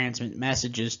eye transmits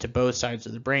messages to both sides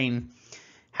of the brain.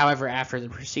 However, after the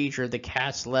procedure, the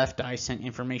cat's left eye sent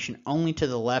information only to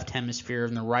the left hemisphere,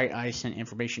 and the right eye sent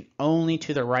information only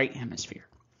to the right hemisphere.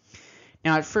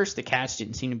 Now, at first, the cats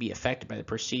didn't seem to be affected by the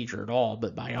procedure at all,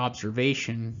 but by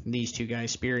observation, these two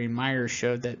guys, Sperry and Myers,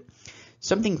 showed that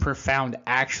something profound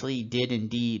actually did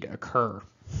indeed occur.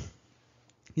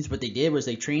 Because what they did was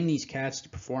they trained these cats to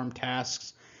perform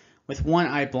tasks with one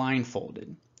eye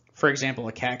blindfolded. For example,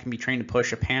 a cat can be trained to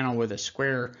push a panel with a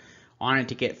square on it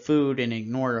to get food and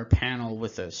ignore a panel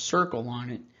with a circle on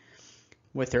it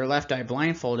with their left eye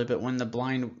blindfolded, but when the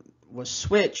blind was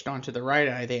switched onto the right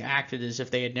eye, they acted as if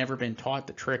they had never been taught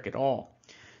the trick at all.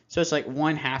 So it's like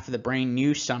one half of the brain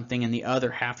knew something and the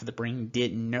other half of the brain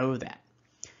didn't know that.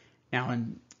 Now,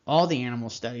 in all the animal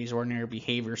studies, ordinary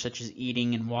behavior such as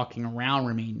eating and walking around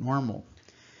remained normal.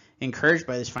 Encouraged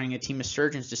by this finding, a team of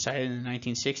surgeons decided in the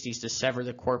 1960s to sever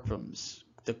the corpus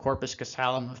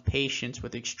callosum of patients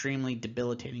with extremely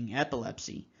debilitating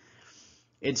epilepsy.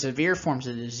 In severe forms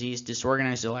of the disease,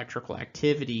 disorganized electrical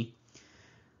activity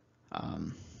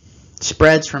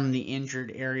spreads from the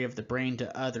injured area of the brain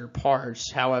to other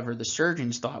parts. However, the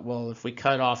surgeons thought, well, if we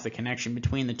cut off the connection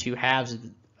between the two halves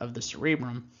of the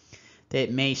cerebrum, that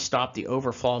it may stop the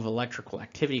overflow of electrical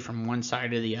activity from one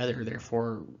side to the other,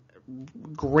 therefore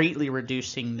greatly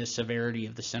reducing the severity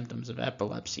of the symptoms of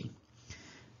epilepsy.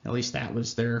 At least that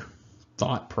was their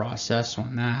thought process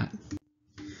on that.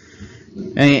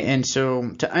 And so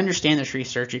to understand this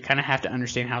research, you kind of have to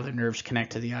understand how the nerves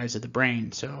connect to the eyes of the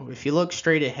brain. So if you look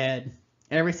straight ahead,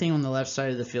 everything on the left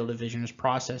side of the field of vision is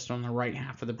processed on the right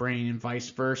half of the brain, and vice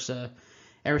versa.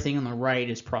 Everything on the right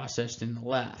is processed in the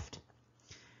left.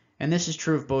 And this is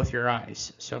true of both your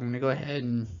eyes. So I'm going to go ahead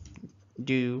and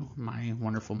do my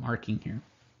wonderful marking here.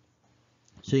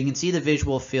 So you can see the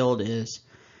visual field is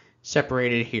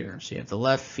separated here. So you have the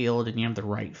left field and you have the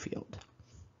right field.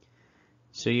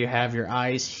 So you have your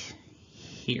eyes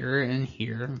here and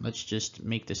here. Let's just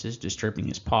make this as disturbing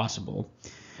as possible.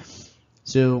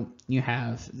 So you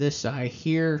have this eye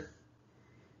here.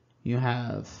 You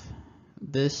have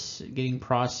this getting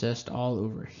processed all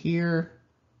over here.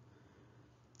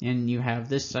 And you have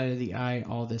this side of the eye,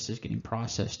 all this is getting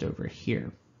processed over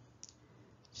here.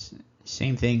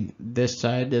 Same thing, this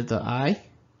side of the eye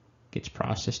gets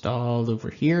processed all over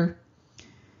here.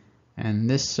 And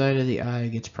this side of the eye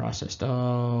gets processed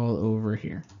all over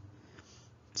here.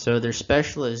 So there's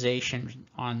specialization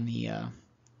on the,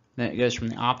 that goes from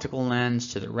the optical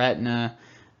lens to the retina,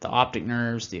 the optic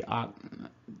nerves, the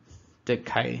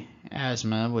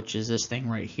chiasma, which is this thing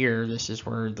right here. This is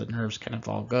where the nerves kind of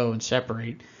all go and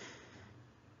separate.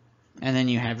 And then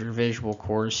you have your visual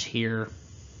cores here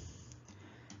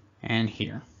and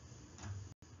here.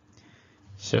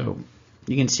 So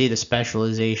you can see the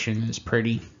specialization is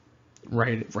pretty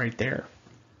right there.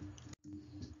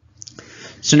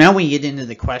 So now we get into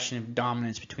the question of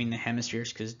dominance between the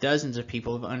hemispheres, because dozens of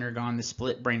people have undergone the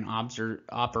split brain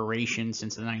operation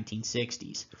since the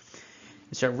 1960s.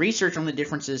 So research on the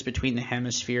differences between the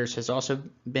hemispheres has also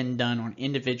been done on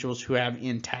individuals who have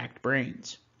intact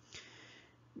brains.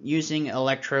 Using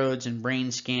electrodes and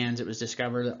brain scans, it was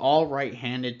discovered that all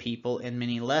right-handed people and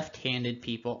many left-handed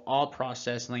people all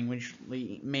process language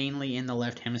mainly in the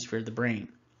left hemisphere of the brain.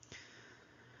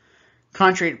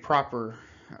 Contrary to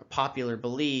popular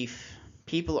belief,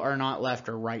 people are not left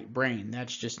or right brain.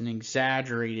 That's just an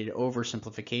exaggerated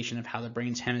oversimplification of how the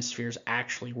brain's hemispheres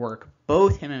actually work.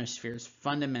 Both hemispheres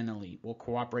fundamentally will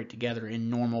cooperate together in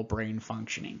normal brain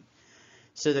functioning.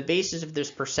 So the basis of this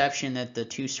perception that the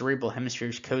two cerebral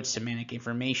hemispheres code semantic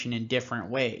information in different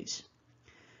ways.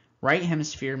 Right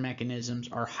hemisphere mechanisms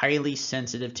are highly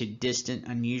sensitive to distant,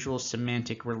 unusual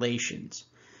semantic relations,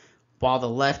 while the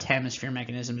left hemisphere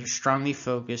mechanisms are strongly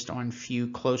focused on few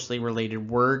closely related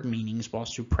word meanings while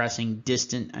suppressing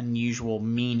distant, unusual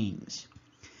meanings.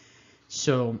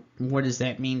 So what does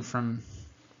that mean from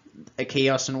a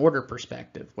chaos and order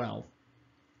perspective? Well,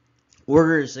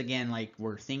 order is, again, like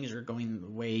where things are going the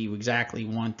way you exactly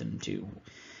want them to.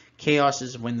 Chaos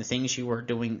is when the things you are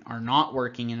doing are not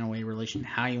working in a way relation to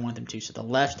how you want them to. So the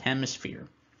left hemisphere,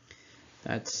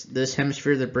 that's this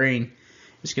hemisphere of the brain,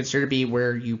 is considered to be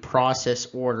where you process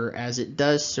order, as it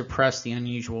does suppress the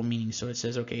unusual meaning. So it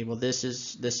says, okay, well, this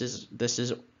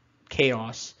is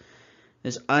chaos.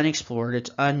 It's unexplored,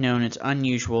 it's unknown, it's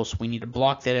unusual, so we need to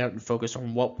block that out and focus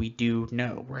on what we do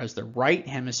know. Whereas the right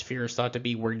hemisphere is thought to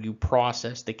be where you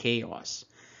process the chaos.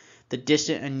 The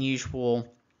distant, unusual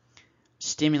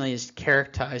stimuli is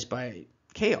characterized by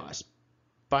chaos,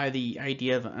 by the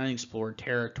idea of unexplored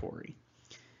territory.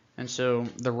 And so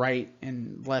the right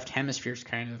and left hemispheres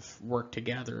kind of work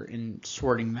together in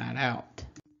sorting that out.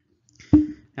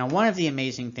 Now, one of the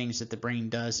amazing things that the brain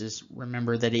does is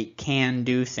remember that it can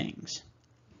do things.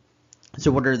 So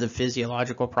what are the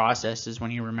physiological processes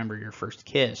when you remember your first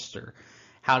kiss, or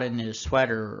how to knit a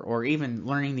sweater, or even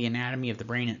learning the anatomy of the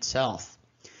brain itself?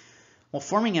 Well,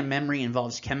 forming a memory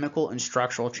involves chemical and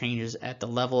structural changes at the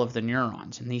level of the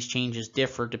neurons, and these changes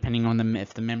differ depending on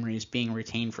if the memory is being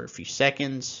retained for a few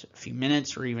seconds, a few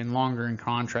minutes, or even longer, in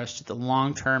contrast to the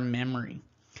long-term memory,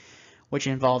 which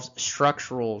involves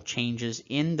structural changes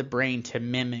in the brain to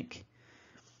mimic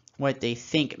what they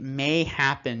think may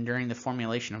happen during the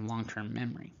formulation of long-term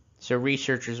memory. So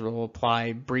researchers will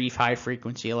apply brief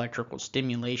high-frequency electrical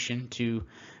stimulation to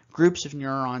groups of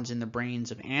neurons in the brains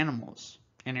of animals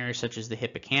in areas such as the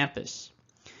hippocampus.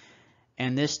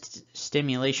 And this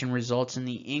stimulation results in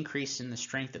the increase in the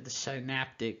strength of the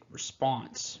synaptic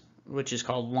response, which is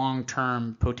called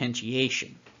long-term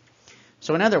potentiation.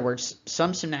 So in other words,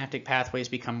 some synaptic pathways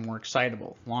become more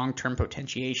excitable. Long-term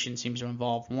potentiation seems to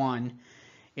involve, one,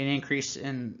 an increase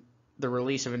in the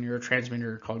release of a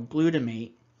neurotransmitter called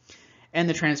glutamate and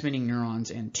the transmitting neurons,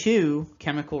 and two,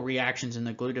 chemical reactions in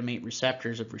the glutamate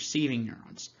receptors of receiving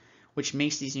neurons, which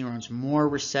makes these neurons more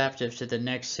receptive to the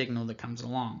next signal that comes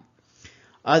along.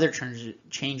 Other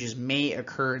changes may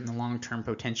occur in the long-term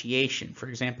potentiation. For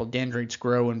example, dendrites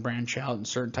grow and branch out, and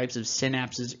certain types of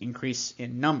synapses increase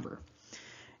in number.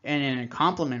 And in a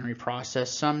complementary process,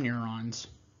 some neurons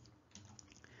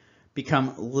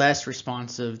become less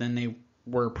responsive than they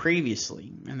were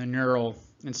previously, and the neural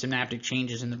and synaptic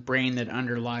changes in the brain that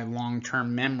underlie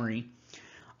long-term memory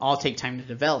all take time to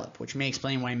develop, which may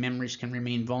explain why memories can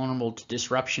remain vulnerable to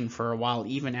disruption for a while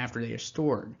even after they are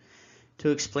stored. To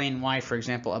explain why, for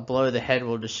example, a blow to the head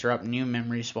will disrupt new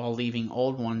memories while leaving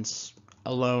old ones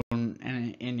alone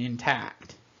and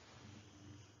intact.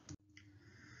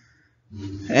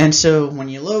 And so when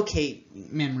you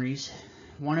locate memories,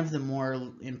 one of the more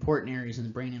important areas in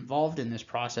the brain involved in this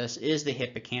process is the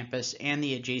hippocampus and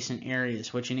the adjacent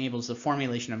areas, which enables the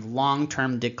formulation of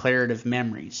long-term declarative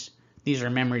memories. These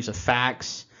are memories of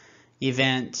facts,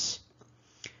 events,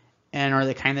 and are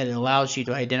the kind that allows you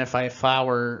to identify a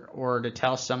flower or to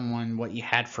tell someone what you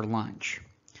had for lunch.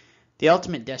 The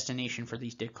ultimate destination for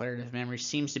these declarative memories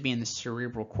seems to be in the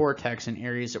cerebral cortex, in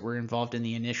areas that were involved in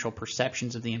the initial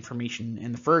perceptions of the information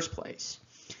in the first place.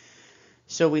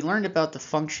 So we learned about the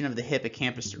function of the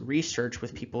hippocampus through research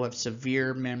with people who have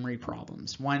severe memory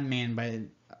problems. One man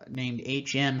named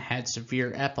H.M. had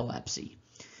severe epilepsy.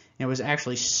 It was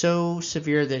actually so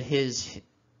severe that his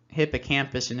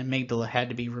hippocampus and amygdala had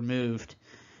to be removed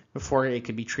before it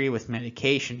could be treated with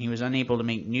medication. He was unable to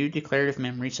make new declarative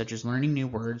memories, such as learning new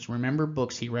words, remember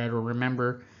books he read, or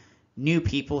remember new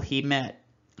people he met.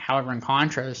 However, in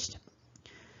contrast,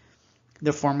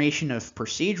 the formation of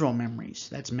procedural memories,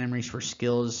 that's memories for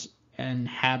skills and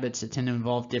habits that tend to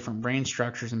involve different brain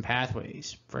structures and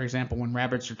pathways. For example, when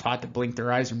rabbits are taught to blink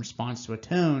their eyes in response to a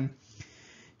tone,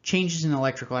 changes in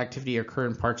electrical activity occur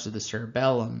in parts of the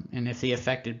cerebellum, and if the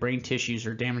affected brain tissues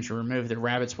are damaged or removed, the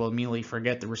rabbits will immediately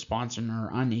forget the response and are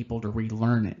unable to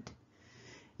relearn it.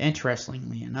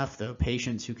 Interestingly enough, though,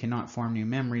 patients who cannot form new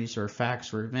memories or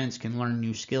facts or events can learn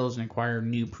new skills and acquire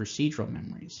new procedural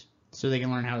memories. So they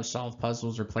can learn how to solve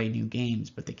puzzles or play new games,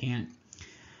 but they can't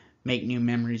make new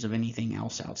memories of anything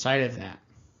else outside of that.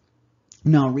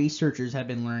 Now, researchers have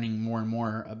been learning more and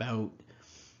more about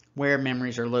where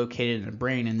memories are located in the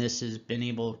brain, and this has been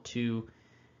able to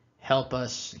help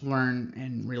us learn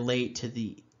and relate to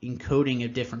the encoding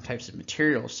of different types of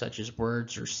materials, such as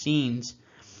words or scenes,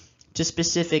 to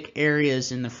specific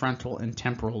areas in the frontal and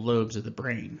temporal lobes of the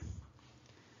brain.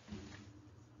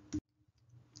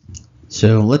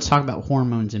 So let's talk about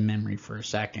hormones in memory for a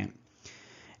second.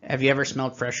 Have you ever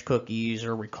smelled fresh cookies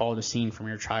or recalled a scene from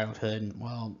your childhood?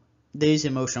 Well, these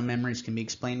emotional memories can be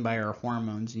explained by our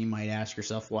hormones, and you might ask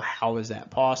yourself, well, how is that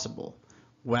possible?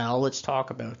 Well, let's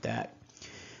talk about that.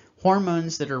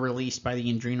 Hormones that are released by the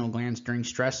adrenal glands during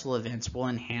stressful events will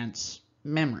enhance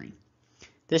memory.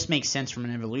 This makes sense from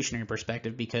an evolutionary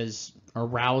perspective because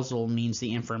arousal means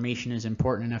the information is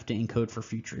important enough to encode for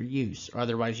future use.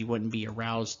 Otherwise, you wouldn't be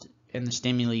aroused, and the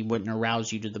stimuli wouldn't arouse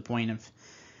you to the point of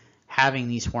having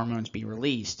these hormones be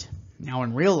released. Now,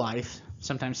 in real life,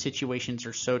 sometimes situations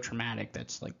are so traumatic,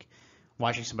 that's like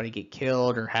watching somebody get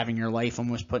killed or having your life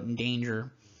almost put in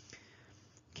danger,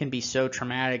 can be so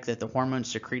traumatic that the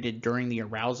hormones secreted during the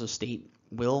arousal state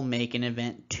will make an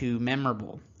event too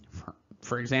memorable.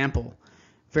 For example,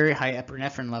 very high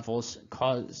epinephrine levels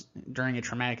caused during a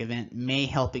traumatic event may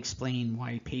help explain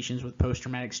why patients with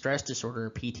post-traumatic stress disorder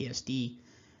or PTSD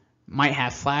might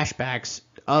have flashbacks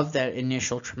of that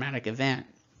initial traumatic event.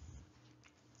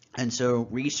 And so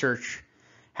research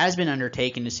has been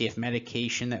undertaken to see if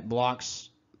medication that blocks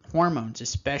hormones,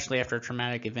 especially after a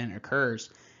traumatic event occurs,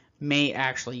 may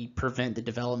actually prevent the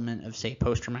development of, say,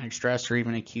 post-traumatic stress or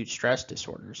even acute stress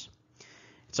disorders.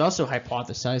 It's also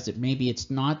hypothesized that maybe it's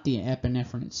not the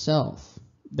epinephrine itself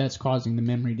that's causing the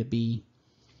memory to be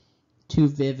too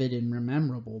vivid and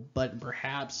memorable, but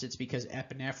perhaps it's because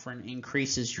epinephrine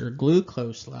increases your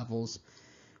glucose levels,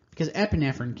 because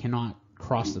epinephrine cannot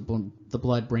cross the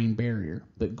blood-brain barrier,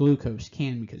 but glucose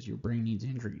can because your brain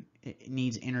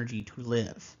needs energy to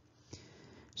live.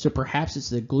 So perhaps it's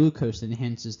the glucose that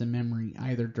enhances the memory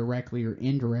either directly or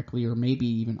indirectly, or maybe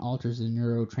even alters the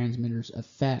neurotransmitters'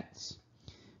 effects.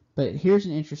 But here's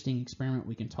an interesting experiment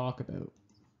we can talk about.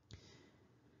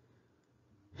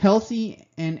 Healthy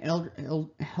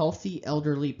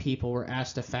elderly people were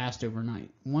asked to fast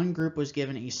overnight. One group was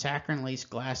given a saccharin-laced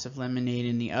glass of lemonade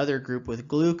and the other group with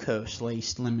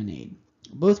glucose-laced lemonade.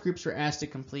 Both groups were asked to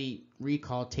complete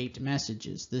recall taped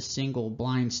messages. This single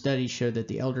blind study showed that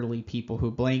the elderly people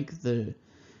who drank the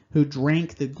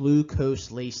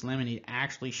glucose-laced lemonade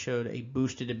actually showed a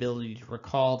boosted ability to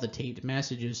recall the taped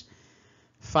messages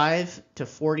 5 to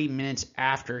 40 minutes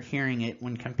after hearing it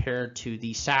when compared to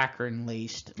the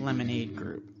saccharin-laced lemonade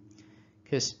group.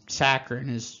 Because saccharin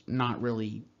is not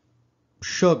really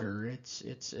sugar. It's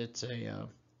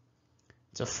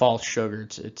a false sugar.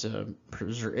 It's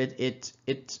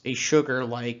a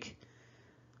sugar-like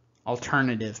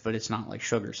alternative, but it's not like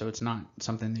sugar. So it's not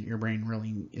something that your brain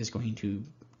really is going to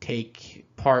take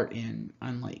part in,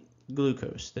 unlike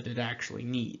glucose that it actually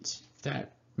needs, if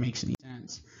that makes any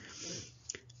sense.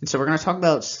 And so we're going to talk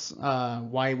about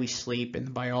why we sleep and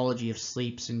the biology of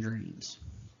sleeps and dreams,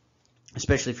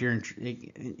 especially if you're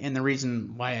and the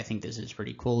reason why I think this is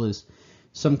pretty cool is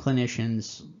some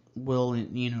clinicians will,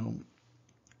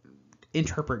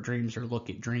 interpret dreams or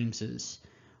look at dreams as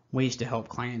ways to help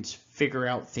clients figure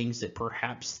out things that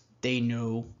perhaps they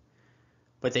know,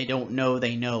 but they don't know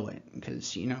they know it.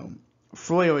 Because,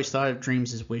 Freud always thought of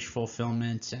dreams as wish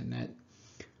fulfillment, and that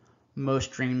most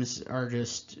dreams are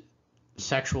just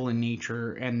sexual in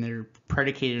nature, and they're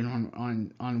predicated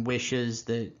on wishes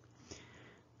that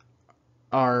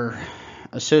are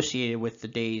associated with the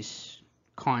day's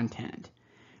content.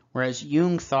 Whereas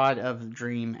Jung thought of the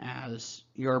dream as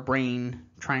your brain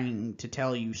trying to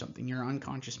tell you something. Your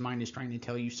unconscious mind is trying to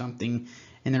tell you something,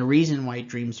 and the reason why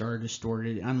dreams are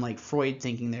distorted, unlike Freud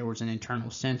thinking there was an internal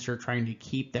censor trying to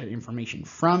keep that information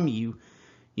from you,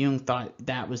 Jung thought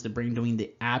that was the brain doing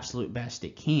the absolute best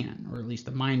it can, or at least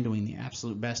the mind doing the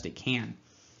absolute best it can.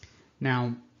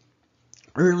 Now,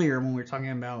 earlier when we were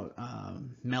talking about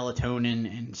melatonin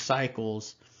and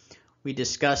cycles, we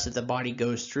discussed that the body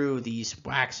goes through these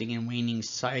waxing and waning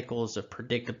cycles of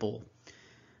predictable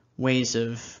ways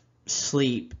of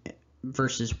sleep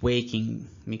versus waking,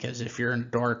 because if you're in a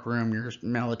dark room, your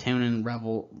melatonin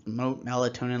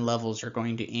levels are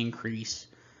going to increase,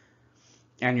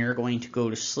 and you're going to go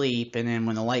to sleep, and then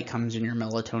when the light comes in, your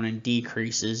melatonin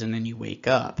decreases, and then you wake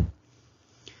up.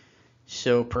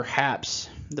 So perhaps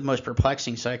the most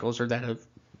perplexing cycles are that of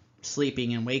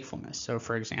sleeping and wakefulness. So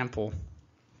for example,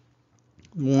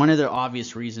 one of the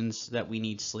obvious reasons that we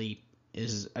need sleep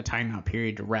is a timeout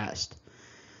period to rest.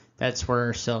 That's where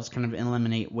our cells kind of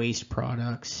eliminate waste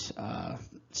products,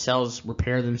 cells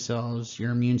repair themselves,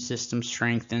 your immune system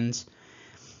strengthens.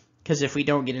 Because if we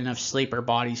don't get enough sleep, our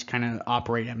bodies kind of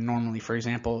operate abnormally. For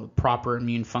example, proper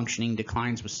immune functioning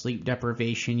declines with sleep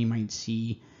deprivation. You might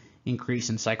see increase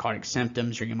in psychotic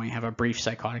symptoms, or you might have a brief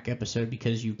psychotic episode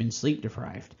because you've been sleep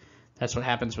deprived. That's what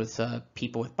happens with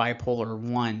people with bipolar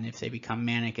 1. If they become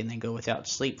manic and they go without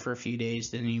sleep for a few days,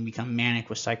 then you become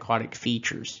manic with psychotic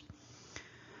features.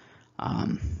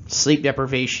 Sleep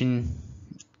deprivation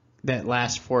that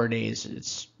lasts 4 days,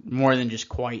 it's more than just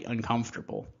quite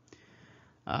uncomfortable.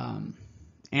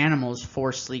 Animals,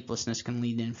 forced sleeplessness can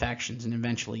lead to infections and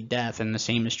eventually death, and the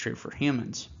same is true for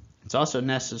humans. It's also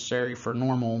necessary for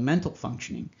normal mental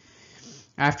functioning.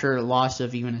 After loss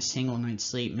of even a single night's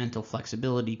sleep, mental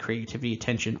flexibility, creativity,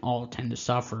 attention all tend to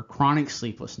suffer. Chronic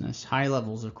sleeplessness, high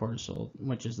levels of cortisol,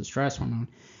 which is the stress hormone,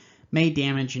 may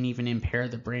damage and even impair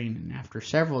the brain. And after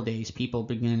several days, people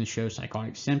begin to show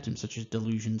psychotic symptoms such as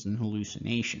delusions and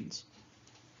hallucinations.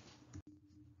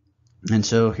 And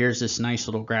so here's this nice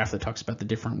little graph that talks about the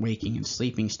different waking and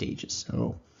sleeping stages.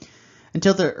 So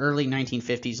until the early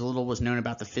 1950s, little was known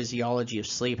about the physiology of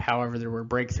sleep. However, there were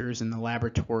breakthroughs in the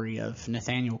laboratory of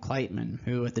Nathaniel Kleitman,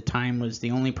 who at the time was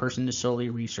the only person to solely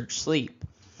research sleep.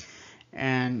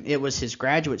 And it was his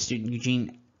graduate student,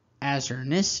 Eugene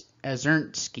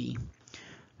Azernsky,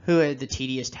 who had the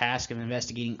tedious task of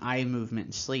investigating eye movement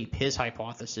in sleep. His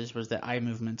hypothesis was that eye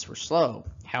movements were slow.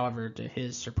 However, to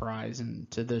his surprise, and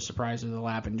to the surprise of the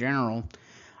lab in general,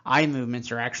 eye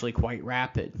movements are actually quite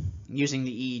rapid. Using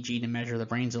the EEG to measure the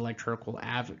brain's electrical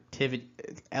activities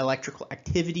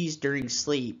during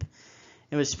sleep,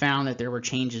 it was found that there were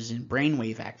changes in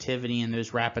brainwave activity in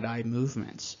those rapid eye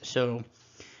movements. So,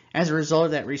 as a result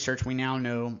of that research, we now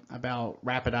know about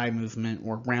rapid eye movement,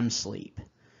 or REM sleep.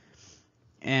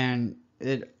 And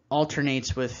it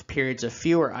alternates with periods of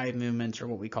fewer eye movements, or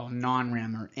what we call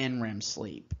non-REM or NREM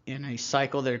sleep, in a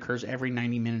cycle that occurs every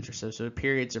 90 minutes or so. So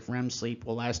periods of REM sleep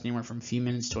will last anywhere from a few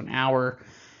minutes to an hour,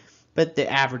 but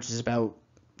the average is about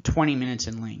 20 minutes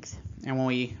in length. And when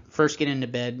we first get into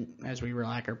bed, as we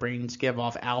relax, our brains give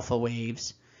off alpha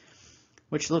waves,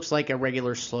 which looks like a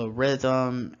regular slow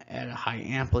rhythm at a high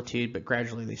amplitude, but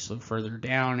gradually they slow further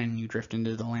down and you drift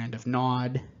into the land of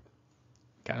Nod.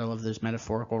 Gotta love those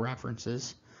metaphorical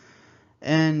references.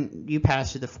 And you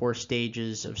pass through the 4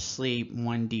 stages of sleep,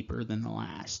 one deeper than the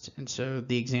last. And so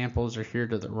the examples are here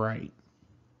to the right.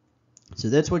 So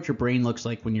that's what your brain looks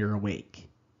like when you're awake.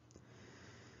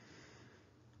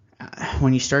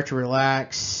 When you start to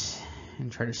relax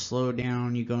and try to slow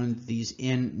down, you go into these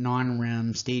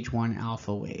non-REM stage 1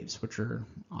 alpha waves, which are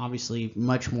obviously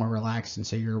much more relaxed than,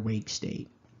 say, your awake state.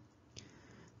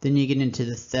 Then you get into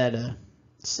the theta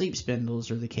sleep spindles,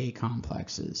 or the K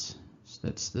complexes. So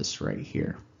that's this right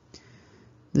here.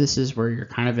 This is where you're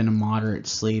kind of in a moderate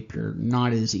sleep. You're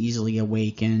not as easily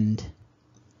awakened.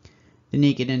 Then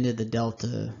you get into the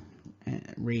delta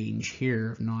range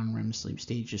here of non-REM sleep,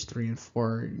 stages 3 and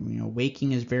 4.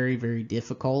 Waking is very, very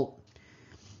difficult.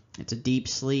 It's a deep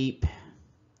sleep.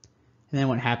 And then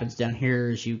what happens down here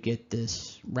is you get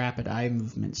this rapid eye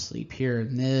movement sleep here,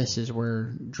 and this is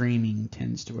where dreaming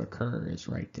tends to occur, is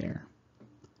right there.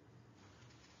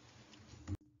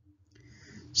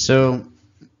 So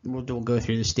we'll go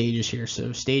through the stages here.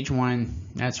 So stage 1,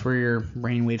 that's where your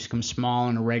brain waves become small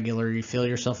and irregular. You feel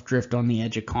yourself drift on the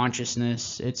edge of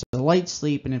consciousness. It's a light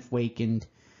sleep, and if wakened,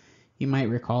 you might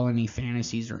recall any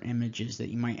fantasies or images that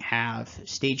you might have.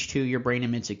 Stage 2, your brain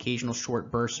emits occasional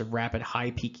short bursts of rapid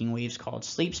high peaking waves called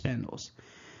sleep spindles.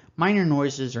 Minor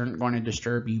noises aren't going to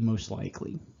disturb you, most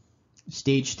likely.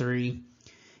 Stage 3,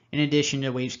 in addition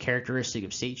to waves characteristic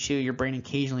of stage 2, your brain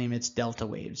occasionally emits delta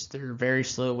waves. They're very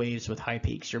slow waves with high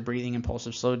peaks. Your breathing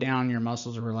impulses slow down, your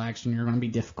muscles are relaxed, and you're going to be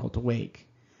difficult to wake.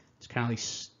 It's kind of like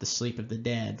the sleep of the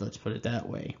dead, let's put it that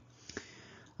way.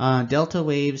 Delta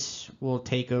waves will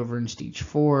take over in stage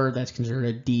 4. That's considered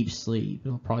a deep sleep.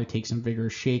 It'll probably take some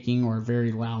vigorous shaking or a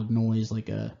very loud noise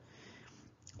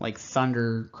like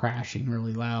thunder crashing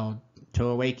really loud to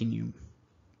awaken you.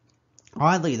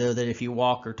 Oddly, though, that if you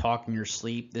walk or talk in your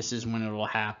sleep, this is when it will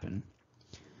happen.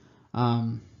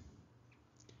 And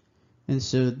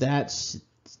so that's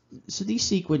So these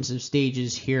sequence of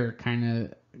stages here kind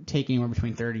of take anywhere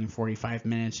between 30 and 45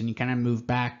 minutes, and you kind of move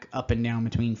back up and down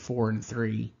between 4 and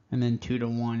 3, and then 2 to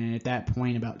 1, and at that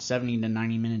point, about 70 to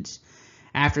 90 minutes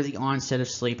after the onset of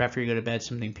sleep, after you go to bed,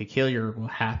 something peculiar will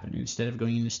happen. Instead of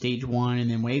going into stage 1 and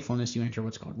then wakefulness, you enter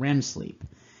what's called REM sleep,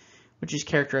 which is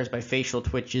characterized by facial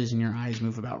twitches and your eyes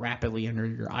move about rapidly under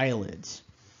your eyelids.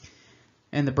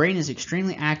 And the brain is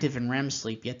extremely active in REM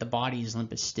sleep, yet the body is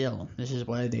limp as still. This is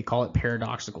why they call it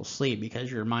paradoxical sleep,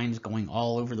 because your mind's going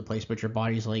all over the place, but your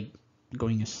body's like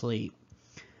going asleep.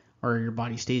 Or your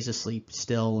body stays asleep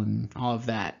still and all of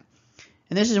that.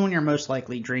 And this is when you're most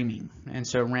likely dreaming. And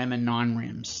so REM and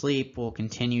non-REM sleep will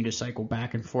continue to cycle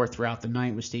back and forth throughout the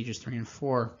night, with stages 3 and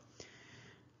 4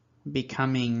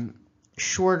 becoming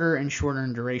shorter and shorter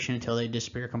in duration until they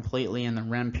disappear completely, and the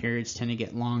REM periods tend to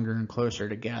get longer and closer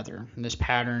together. And this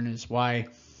pattern is why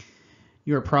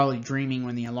you're probably dreaming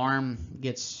when the alarm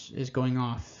is going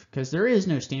off, because there is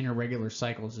no standard regular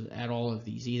cycles at all of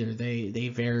these either. They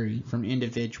vary from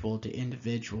individual to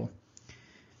individual.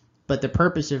 But the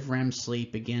purpose of REM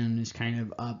sleep, again, is kind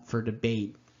of up for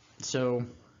debate. So,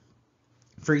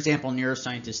 for example,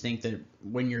 neuroscientists think that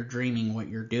when you're dreaming, what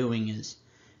you're doing is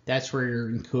that's where you're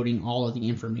encoding all of the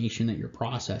information that you're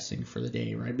processing for the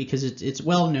day, right? Because it's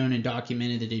well known and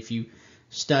documented that if you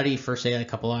study for, say, a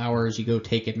couple hours, you go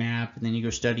take a nap, and then you go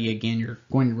study again, you're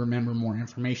going to remember more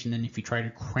information than if you try to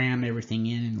cram everything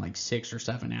in like 6 or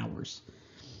 7 hours.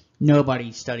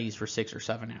 Nobody studies for 6 or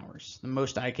 7 hours. The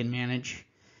most I can manage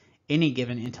any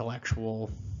given intellectual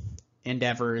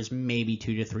endeavor is maybe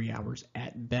 2 to 3 hours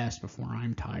at best before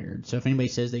I'm tired. So if anybody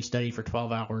says they study for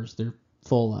 12 hours, they're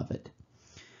full of it.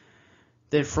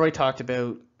 Then Freud talked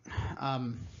about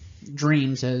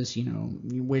dreams as,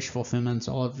 wish fulfillments.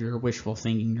 All of your wishful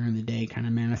thinking during the day kind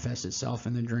of manifests itself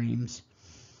in the dreams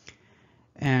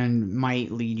and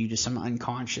might lead you to some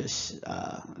unconscious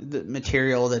the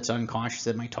material that's unconscious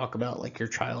that might talk about like your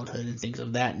childhood and things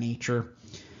of that nature.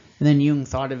 And then Jung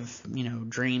thought of,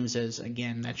 dreams as,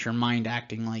 again, that's your mind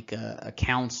acting like a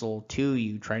counsel to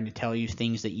you, trying to tell you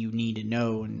things that you need to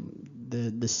know, and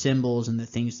the symbols and the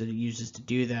things that it uses to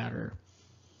do that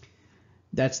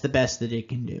that's the best that it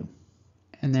can do.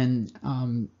 And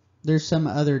then there's some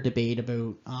other debate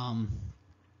about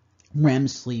REM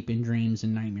sleep in dreams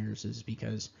and nightmares, is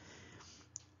because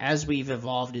as we've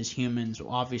evolved as humans,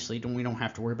 obviously we don't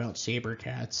have to worry about saber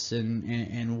cats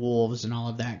and wolves and all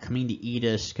of that coming to eat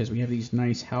us, because we have these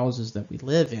nice houses that we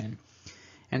live in.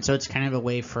 And so it's kind of a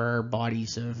way for our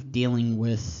bodies of dealing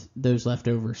with those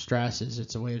leftover stresses.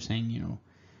 It's a way of saying,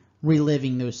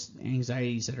 reliving those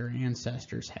anxieties that our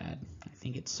ancestors had. I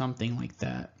think it's something like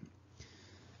that.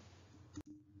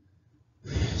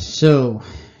 So,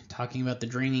 talking about the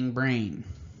dreaming brain.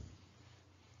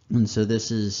 And so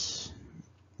this is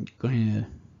we're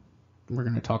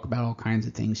going to talk about all kinds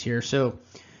of things here. So,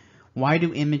 why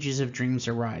do images of dreams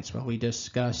arise? Well, we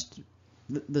discussed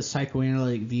the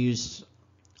psychoanalytic views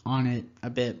on it a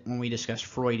bit when we discussed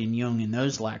Freud and Jung in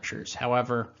those lectures.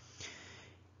 However,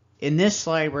 in this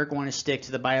slide, we're going to stick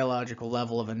to the biological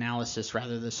level of analysis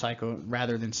rather than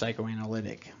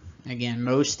psychoanalytic. Again,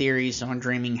 most theories on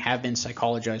dreaming have been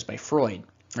psychologized by Freud.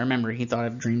 Remember, he thought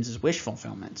of dreams as wish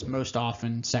fulfillments, most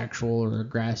often sexual or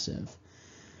aggressive.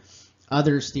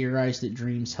 Others theorize that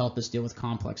dreams help us deal with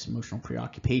complex emotional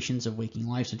preoccupations of waking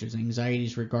life, such as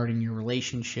anxieties regarding your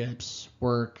relationships,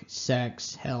 work,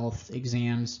 sex, health,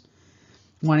 exams.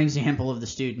 One example of the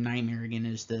student nightmare, again,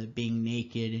 is the being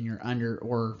naked in your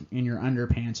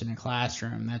underpants in a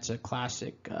classroom. That's a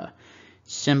classic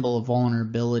symbol of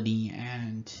vulnerability,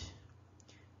 and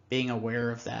being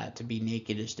aware of that. To be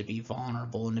naked is to be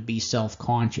vulnerable and to be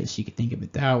self-conscious. You could think of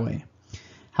it that way.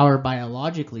 However,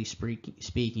 biologically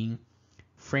speaking,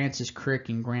 Francis Crick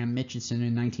and Graham Mitchison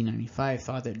in 1995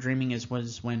 thought that dreaming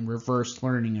was when reverse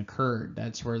learning occurred.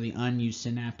 That's where the unused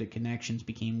synaptic connections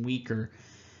became weaker,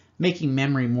 making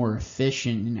memory more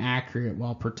efficient and accurate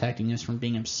while protecting us from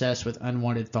being obsessed with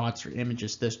unwanted thoughts or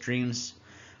images. Thus, dreams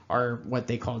are what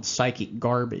they called psychic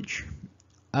garbage.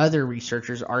 Other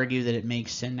researchers argue that it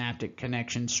makes synaptic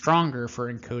connections stronger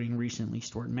for encoding recently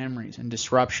stored memories, and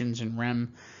disruptions in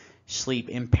REM sleep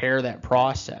impair that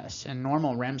process, and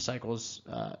normal REM cycles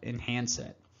enhance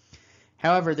it.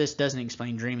 However, this doesn't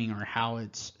explain dreaming or how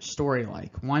it's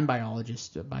story-like. One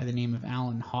biologist by the name of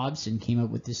Alan Hobson came up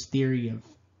with this theory of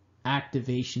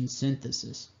activation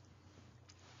synthesis.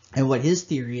 And what his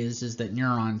theory is that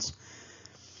neurons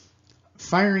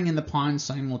firing in the pons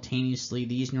simultaneously,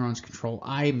 these neurons control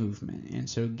eye movement, and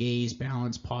so gaze,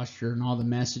 balance, posture, and all the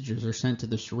messages are sent to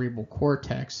the cerebral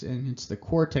cortex, and it's the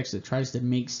cortex that tries to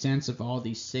make sense of all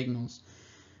these signals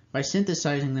by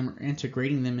synthesizing them or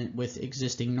integrating them with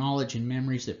existing knowledge and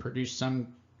memories that produce some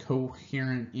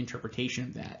coherent interpretation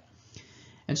of that.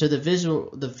 And so the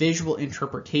visual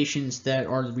interpretations that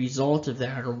are the result of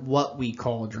that are what we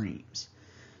call dreams.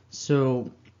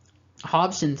 So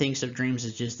Hobson thinks of dreams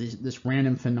as just this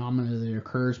random phenomena that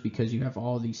occurs because you have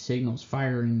all these signals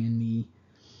firing in the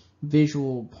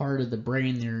visual part of the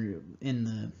brain there in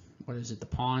the, what is it, the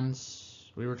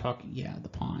pons? We were talking, yeah, the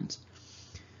pons.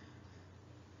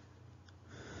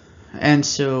 And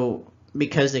so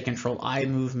because they control eye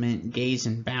movement, gaze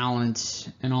and balance,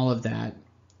 and all of that,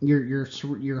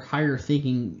 your higher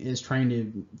thinking is trying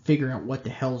to figure out what the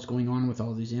hell is going on with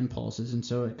all these impulses, and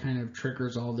so it kind of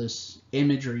triggers all this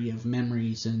imagery of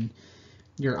memories and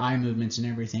your eye movements and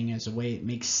everything as a way it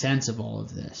makes sense of all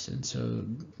of this. And so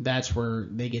that's where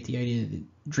they get the idea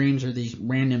that dreams are these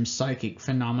random psychic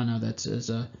phenomena that's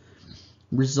as a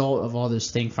result of all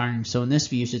this thing firing. So in this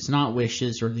view, it's not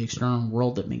wishes or the external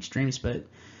world that makes dreams, but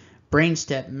brain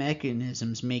step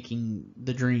mechanisms making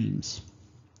the dreams.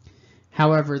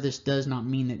 However, this does not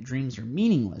mean that dreams are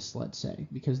meaningless, let's say,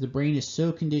 because the brain is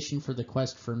so conditioned for the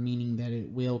quest for meaning that it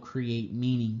will create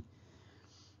meaning,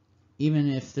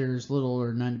 even if there's little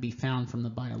or none to be found from the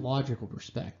biological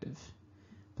perspective.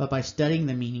 But by studying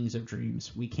the meanings of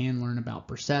dreams, we can learn about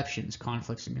perceptions,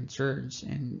 conflicts, and concerns,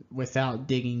 and without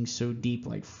digging so deep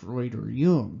like Freud or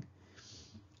Jung.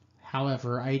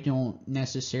 However, I don't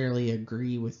necessarily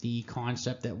agree with the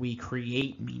concept that we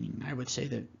create meaning. I would say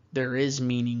that there is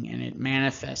meaning and it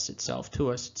manifests itself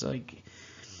to us.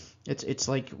 It's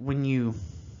like when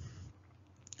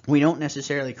we don't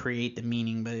necessarily create the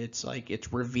meaning, but it's like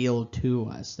it's revealed to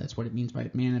us. That's what it means by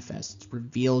it manifests. It's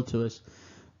revealed to us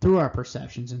through our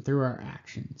perceptions and through our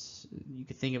actions. You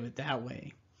could think of it that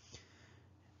way.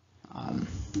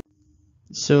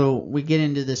 So we get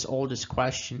into this oldest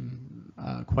question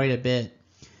quite a bit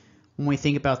when we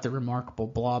think about the remarkable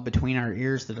blob between our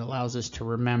ears that allows us to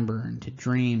remember and to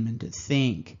dream and to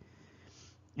think.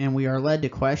 And we are led to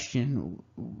question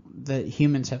that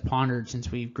humans have pondered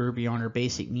since we grew beyond our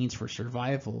basic needs for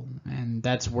survival. And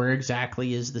that's where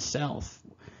exactly is the self.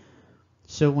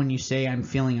 So when you say I'm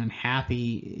feeling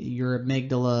unhappy, your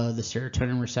amygdala, the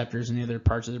serotonin receptors, and the other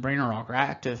parts of the brain are all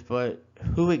active, but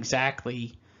who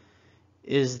exactly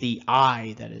is the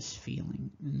I that is feeling?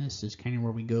 And this is kind of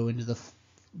where we go into the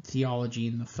theology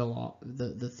and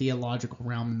the theological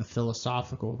realm and the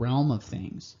philosophical realm of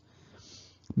things.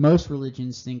 Most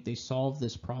religions think they solve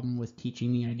this problem with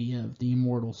teaching the idea of the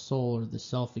immortal soul or the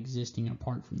self existing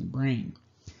apart from the brain.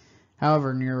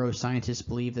 However, neuroscientists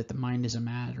believe that the mind is a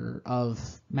matter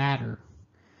of matter.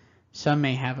 Some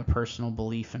may have a personal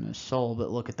belief in a soul,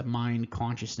 but look at the mind,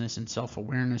 consciousness, and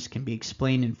self-awareness can be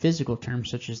explained in physical terms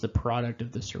such as the product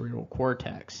of the cerebral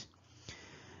cortex.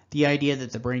 The idea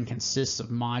that the brain consists of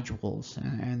modules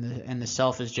and the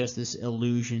self is just this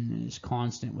illusion is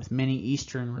constant with many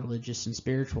Eastern religious and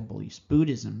spiritual beliefs.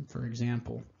 Buddhism, for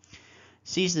example,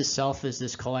 sees the self as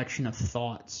this collection of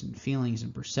thoughts and feelings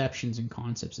and perceptions and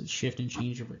concepts that shift and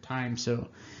change over time. So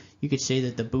you could say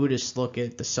that the Buddhists look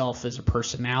at the self as a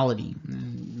personality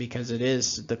because it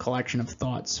is the collection of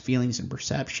thoughts, feelings, and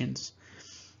perceptions.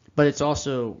 But it's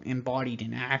also embodied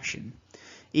in action.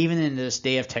 Even in this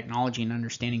day of technology and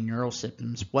understanding neural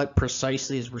systems, what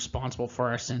precisely is responsible for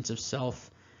our sense of self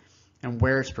and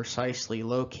where it's precisely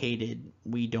located,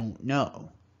 we don't know.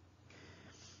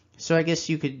 So I guess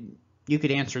you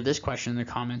could answer this question in the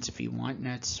comments if you want, and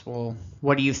that's, well,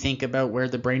 what do you think about where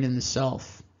the brain and the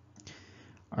self?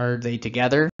 Are they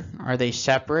together? Are they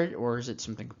separate? Or is it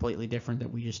something completely different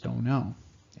that we just don't know?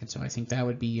 And so I think that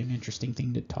would be an interesting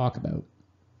thing to talk about.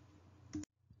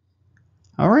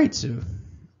 All right, so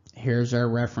here's our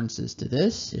references to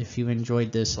this. If you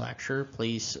enjoyed this lecture,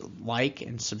 please like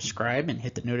and subscribe and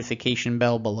hit the notification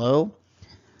bell below.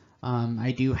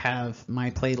 I do have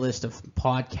my playlist of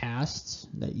podcasts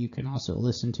that you can also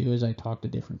listen to as I talk to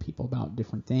different people about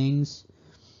different things.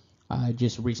 I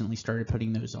just recently started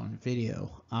putting those on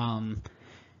video.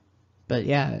 But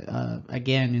yeah,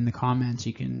 again, in the comments,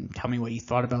 you can tell me what you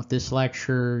thought about this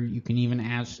lecture. You can even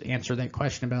answer that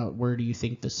question about where do you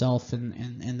think the self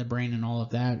and the brain and all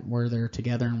of that, where they're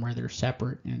together and where they're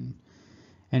separate,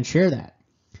 and share that.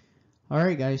 All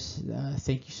right, guys,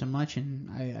 thank you so much, and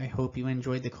I hope you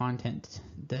enjoyed the content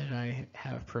that I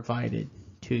have provided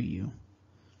to you.